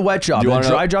 job and the wet job. Do you The wanna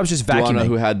dry know- job's just Do you want to know vacuuming.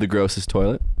 who had the grossest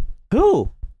toilet?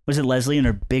 Who? Was it Leslie and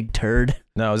her big turd?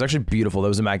 No, it was actually beautiful. That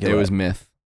was immaculate. It was myth.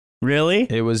 Really?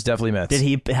 It was definitely Myths. Did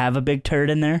he have a big turd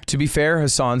in there? To be fair,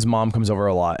 Hassan's mom comes over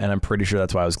a lot, and I'm pretty sure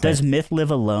that's why I was clean. Does Myth live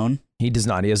alone? He does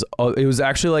not. He has. It was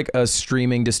actually like a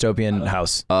streaming dystopian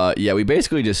house. Yeah, we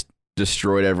basically just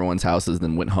destroyed everyone's houses,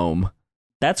 then went home.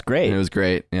 That's great. And it was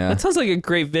great. Yeah. That sounds like a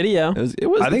great video. It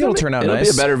was I think it'll turn out It'll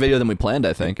nice. be a better video than we planned,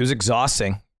 I think. It was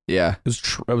exhausting. Yeah.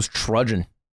 I was trudging.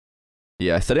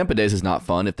 Yeah, setting up bidets is not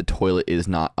fun if the toilet is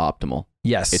not optimal.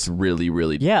 Yes. It's really,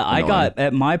 really Yeah, I annoying. got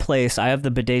at my place. I have the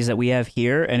bidets that we have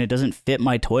here, and it doesn't fit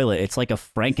my toilet. It's like a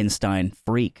Frankenstein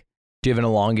freak. Do you have an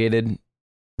elongated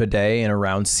bidet and a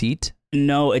round seat?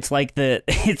 No, it's like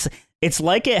it's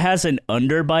like it has an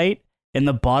underbite, and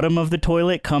the bottom of the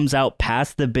toilet comes out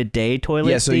past the bidet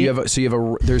toilet. Yeah. So seat. you have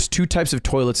a. There's 2 types of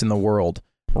toilets in the world: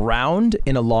 round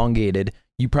and elongated.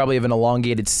 You probably have an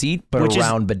elongated seat, but Which a is-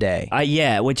 round bidet.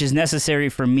 Yeah, which is necessary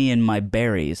for me and my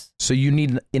berries. So you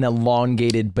need an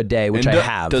elongated bidet, which And I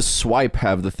have. Does Swipe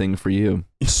have the thing for you?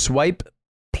 Swipe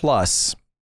Plus.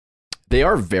 They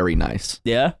are very nice.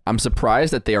 Yeah, I'm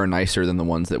surprised that they are nicer than the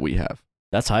ones that we have.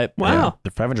 that's hype. Wow. Yeah,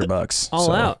 they're $500. All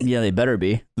so. out. Yeah, they better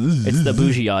be. It's the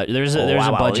bougie. There's a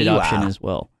budget option as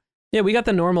well. Yeah, we got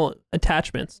the normal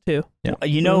attachments too. Yeah.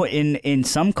 You know, in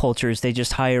some cultures, they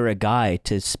just hire a guy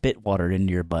to spit water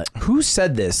into your butt. Who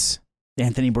said this?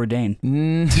 Anthony Bourdain.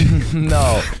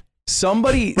 No.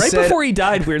 Somebody Right said before he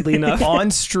died, weirdly enough.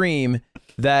 on stream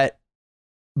that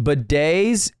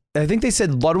bidets, I think they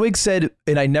said, Ludwig said,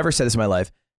 and I never said this in my life,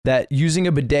 that using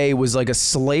a bidet was like a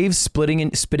slave spitting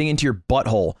into your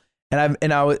butthole. And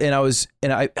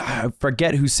I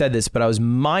forget who said this, but I was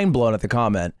mind blown at the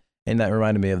comment. And that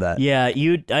reminded me of that. Yeah, I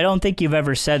don't think you've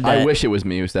ever said that. I wish it was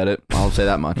me who said it. I'll say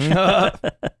that much.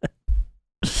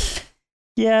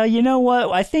 Yeah, you know what?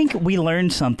 I think we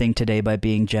learned something today by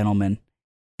being gentlemen,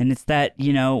 and it's that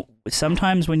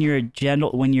sometimes when you're a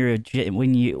gentleman.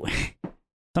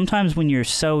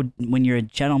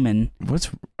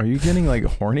 Are you getting like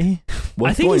horny?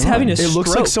 I think he's having a It stroke.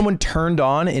 looks like someone turned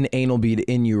on an anal bead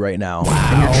in you right now.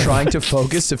 And you're trying to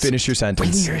focus to finish your When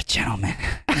sentence. you're a gentleman,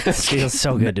 it feels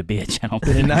so good to be a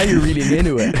gentleman. And now you're reading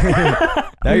into it.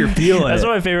 Now you're feeling That's it.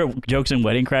 one of my favorite jokes in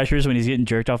Wedding Crashers when he's getting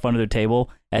jerked off under the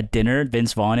table at dinner.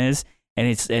 Vince Vaughn is,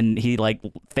 and he like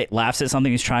laughs at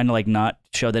something. He's trying to like not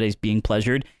show that he's being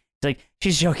pleasured. He's like,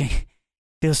 she's joking.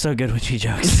 Feels so good when she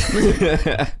jokes.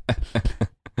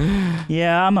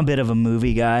 Yeah, I'm a bit of a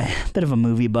movie guy, bit of a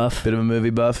movie buff. Bit of a movie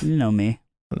buff. You know me.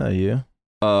 No, you.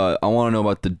 I want to know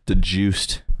about the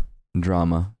juiced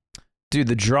drama. Dude,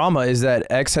 the drama is that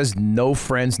X has no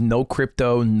friends, no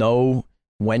crypto, no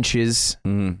wenches.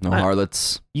 No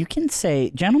harlots.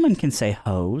 Gentlemen can say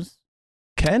hoes.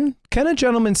 Can a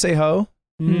gentleman say ho?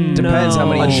 Depends how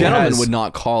many A he gentleman has. would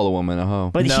not call a woman a hoe.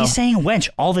 But No. he's saying wench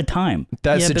all the time.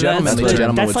 That's Yeah, the but gentleman. that's what a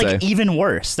gentleman That's would like say. even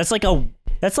worse. That's like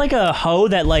a hoe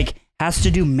that like has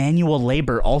to do manual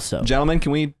labor also. Gentlemen,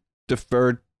 can we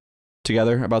defer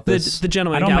together about this? The I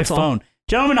gentleman don't have my council. phone.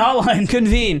 Gentlemen hotline.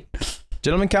 Convene.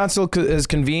 Gentleman Council has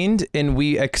convened, and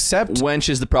we accept. Wench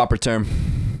is the proper term.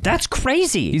 That's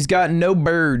crazy. He's got no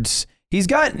birds. He's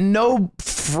got no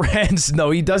friends.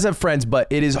 No, he does have friends, but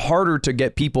it is harder to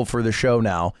get people for the show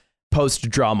now. Post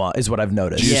drama is what I've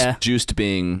noticed. Juiced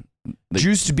being the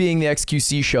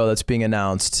XQC show that's being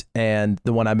announced, and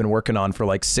the one I've been working on for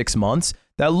like 6 months.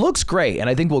 That looks great, and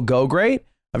I think will go great.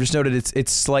 I've just noted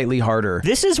it's slightly harder.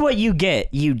 This is what you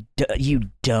get, you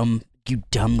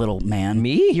dumb little man.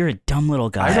 Me? You're a dumb little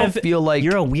guy. I don't feel like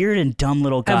you're a weird and dumb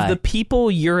little guy. Have the people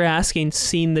you're asking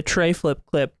seen the tray flip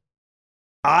clip?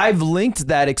 I've linked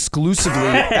that exclusively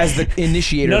as the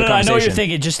initiator of the I conversation. know what you're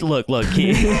thinking. Just look.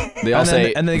 They all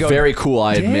say, and then they go, very cool,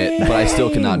 I admit, but I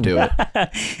still cannot do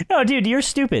it. No, dude, you're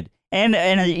stupid. And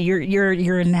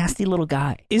you're a nasty little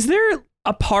guy. Is there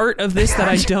a part of this that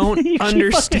I don't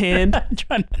understand?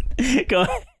 Go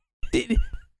ahead.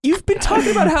 You've been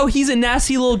talking about how he's a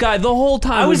nasty little guy the whole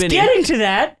time. I was getting to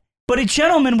that, but a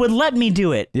gentleman would let me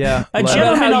do it. Yeah. A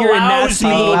gentleman how you're a allows nasty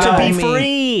me little to guy. be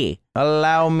free.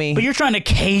 Allow me. But you're trying to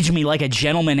cage me like a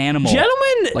gentleman animal.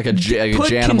 Gentlemen Like a put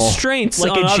janimal. constraints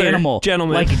Like on a other gentleman.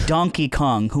 gentlemen. Like Donkey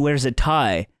Kong who wears a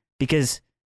tie because,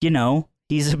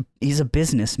 he's a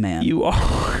businessman. You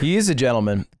are. He is a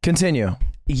gentleman. Continue.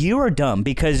 You are dumb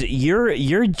because your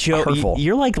Hurtful.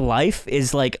 your like life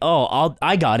is like,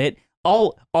 I got it.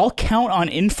 I'll count on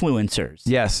influencers.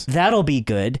 Yes. That'll be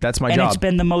good. That's my and job. It's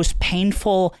been the most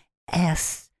painful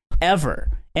ever.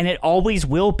 And it always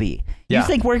will be. Yeah. You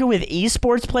think working with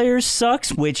esports players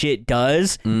sucks, which it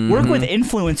does. Work with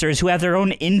influencers who have their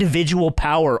own individual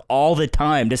power all the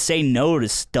time to say no to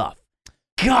stuff.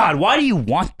 God, why do you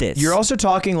want this? You're also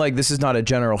talking like this is not a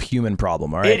general human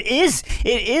problem, all right? It is.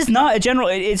 It is not a general.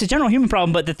 It's a general human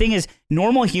problem. But the thing is,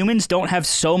 normal humans don't have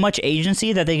so much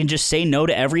agency that they can just say no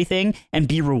to everything and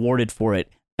be rewarded for it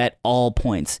at all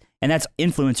points. And that's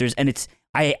influencers. And it's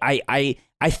I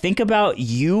think about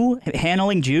you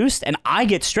handling Juiced, and I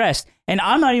get stressed, and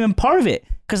I'm not even part of it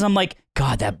because I'm like,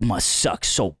 God, that must suck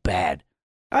so bad.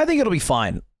 I think it'll be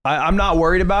fine. I'm not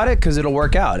worried about it because it'll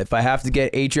work out. If I have to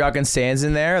get Atrioc and Sands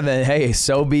in there, then hey,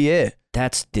 so be it.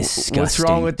 That's disgusting. What's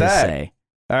wrong with to that? say.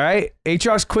 All right,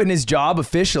 Atrioc's quitting his job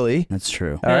officially. That's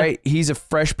true. All right, he's a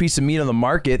fresh piece of meat on the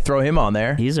market. Throw him on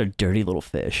there. He's a dirty little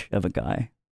fish of a guy.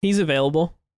 He's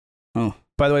available. Oh.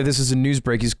 By the way, this is a news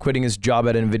break. He's quitting his job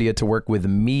at NVIDIA to work with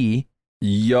me.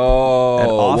 Yo. At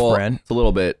Off-Brand. It's a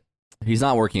little bit. He's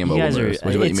not working at You guys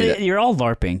Mobile Moves. you're all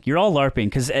LARPing. You're all LARPing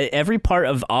because every part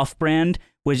of Off-Brand,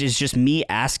 which is just me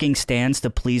asking Stans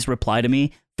to please reply to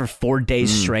me for 4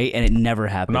 days straight, and it never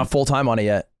I'm happened. not full time on it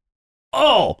yet.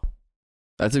 Oh!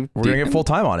 That's a We're gonna get full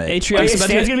time on it. Wait, Atrioc's about Stan's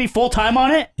to... going to be full-time on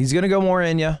it? He's gonna go more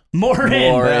in, yeah. More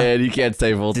in. Warren, you can't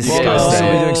say full.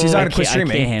 Disgusting. He's not I gonna quit can't- I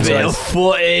streaming. can't So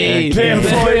handle it.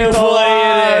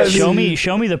 it's-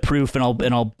 Show me the proof, and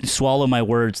I'll swallow my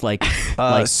words like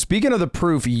Speaking of the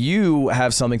proof, you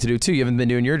have something to do too. You haven't been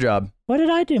doing your job. what did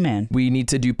I do, man? We need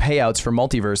to do payouts for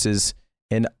multiverses.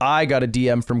 And I got a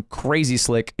DM from Crazy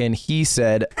Slick, and he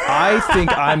said, I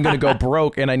think I'm going to go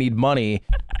broke and I need money,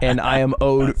 and I am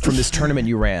owed from this tournament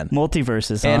you ran.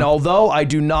 Multiverses, huh? And although I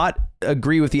do not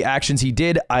agree with the actions he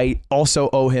did, I also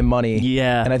owe him money.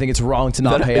 Yeah. And I think it's wrong to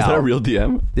not pay Is out. that a real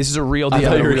DM? This is a real DM. I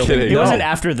thought you were a real kidding. thing. It No. wasn't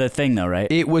after the thing, though, right?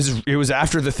 It was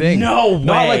after the thing. No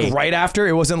Not way. like right after.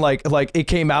 It wasn't like it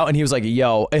came out and he was like,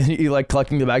 yo, and he like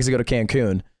collecting the bags to go to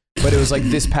Cancun. But it was like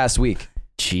this past week.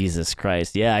 Jesus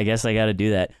Christ. Yeah, I guess I got to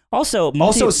do that. Also,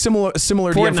 Similar DM from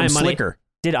Fortnite money. Slicker.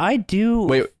 did I do...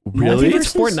 Wait, really?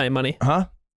 It's Fortnite money. Huh?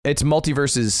 It's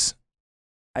multiverses.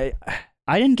 I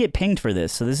didn't get pinged for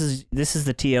this, so this is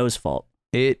the TO's fault.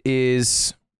 It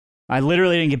is. I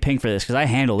literally didn't get pinged for this because I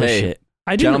handle this Hey, shit.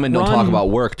 I didn't Gentlemen, don't run talk about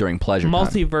work during pleasure time.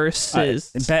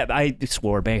 multiverses. I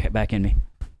swore back in me.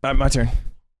 My turn.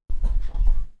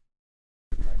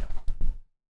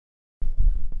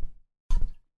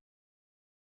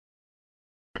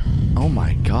 Oh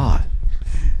my god.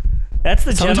 That's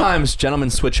the Sometimes gentlemen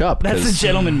switch up. That's the 'cause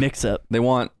gentleman mix-up. They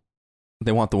want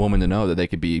the woman to know that they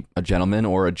could be a gentleman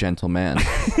or a gentleman.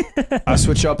 I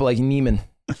switch up like Neiman.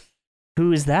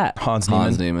 Who is that? Hans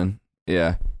Hans Neiman. Neiman.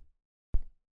 Yeah.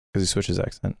 Because he switched his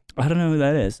accent. I don't know who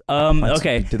that is. That's-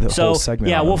 Okay, we did the so whole segment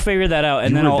yeah, on we'll him. figure that out,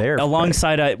 and You then were there,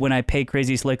 alongside when I pay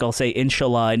Crazy Slick, I'll say,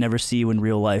 "Inshallah, I never see you in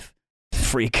real life,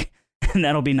 freak," and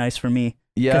that'll be nice for me.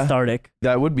 Yeah. Cathartic.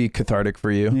 That would be cathartic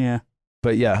for you. Yeah,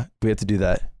 But yeah, we have to do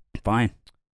that. fine.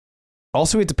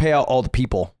 Also, we have to pay out all the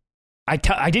people. I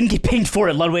didn't get pinged for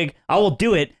it, Ludwig. I will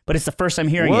do it, but it's the first time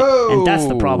hearing it, Whoa. and that's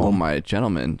the Oh problem. my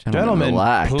gentlemen, Gentlemen,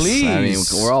 relax. I mean,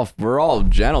 please. we're all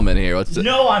gentlemen here. What's the,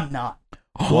 No, I'm not.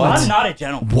 What? I'm not a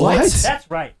gentleman. What? That's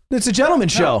right. It's a gentleman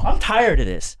show. No, I'm tired of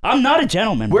this. I'm not a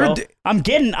gentleman, bro. I'm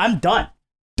done.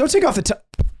 Don't take off the top.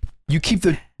 You keep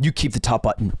the top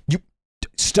button. You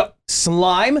stop.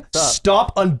 Slime.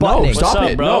 Stop unbuttoning. No, stop What's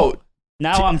up, it, bro? no.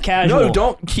 Now I'm casual. No,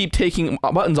 don't keep taking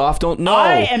buttons off. No.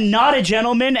 I am not a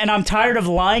gentleman, and I'm tired of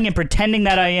lying and pretending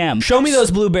that I am. Show me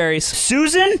those blueberries.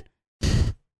 Susan?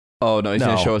 Oh, no, he's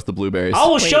going to show us the blueberries. I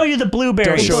will show you the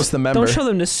blueberries. Don't show us the member. Don't show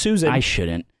them to Susan. I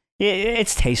shouldn't.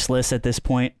 It's tasteless at this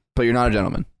point. But you're not a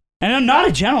gentleman. And I'm not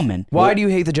a gentleman. Why do you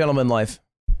hate the gentleman life?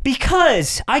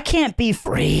 Because I can't be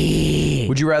free.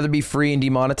 Would you rather be free and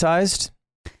demonetized?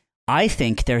 I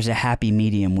think there's a happy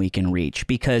medium we can reach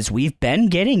because we've been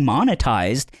getting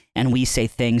monetized and we say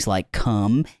things like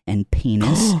cum and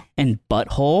penis and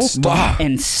butthole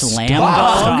and slam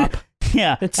dog.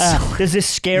 Yeah. Does this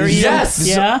scare you? Yes.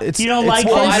 Yeah. You don't like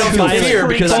well, this? I don't feel fear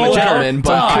because I'm a gentleman,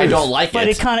 but I don't like it. But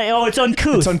it kind of, it's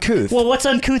uncouth. It's uncouth. Well, what's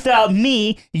uncouth about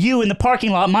me, you in the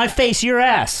parking lot, my face, your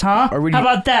ass, huh? How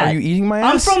about that? Are you eating my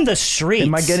ass? I'm from the streets.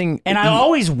 Am I getting? And I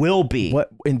always will be. What?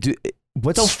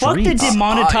 What's So fuck the streets?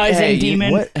 demonetizing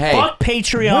demon. Fuck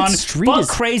Patreon. Fuck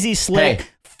Crazy Slick.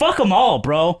 Fuck them all,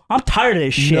 bro. I'm tired of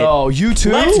this shit. No, you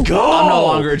too. Let's go. I'm no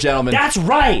longer a gentleman. That's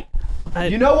right.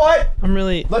 You know what?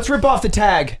 Let's rip off the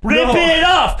tag. Rip it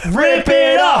off. Rip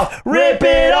it off. Rip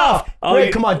it off. Oh,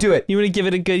 wait, come on, do it. You want to give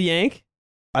it a good yank?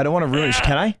 I don't want to ruin it.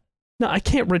 Can I? No, I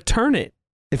can't return it.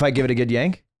 If I give it a good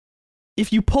yank?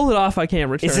 If you pull it off, I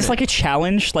can't return it. Is this like a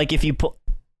challenge? Like if you pull...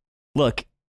 Look.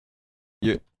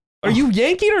 Are you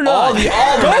yanking or all not?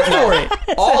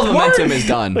 the momentum is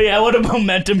done. But yeah, what a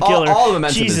momentum killer. All the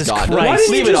momentum Jesus is gone. Christ. Why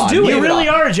didn't you just do it? You really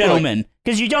are a gentleman.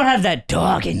 Because you don't have that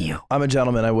dog in you. I'm a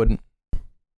gentleman. I wouldn't.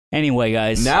 Anyway,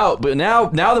 guys. Now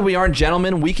that we aren't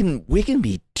gentlemen, we can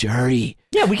be dirty.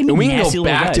 Yeah, we can be and we nasty can go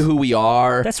little back guys. to who we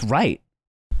are. That's right.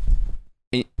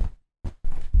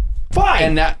 Fine.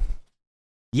 And that.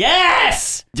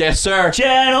 Yes! Yes, sir.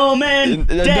 Gentlemen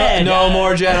dead. No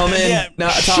more gentlemen. No,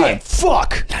 Shit.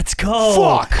 Fuck. Let's go.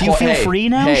 Fuck. Do you feel Hey, free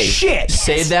now? hey, Shit.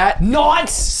 Save that. Not.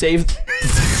 Save.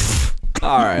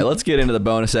 All right, let's get into the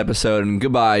bonus episode. And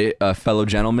goodbye, fellow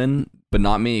gentlemen, but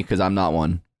not me, because I'm not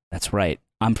one. That's right.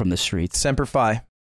 I'm from the streets. Semper Fi.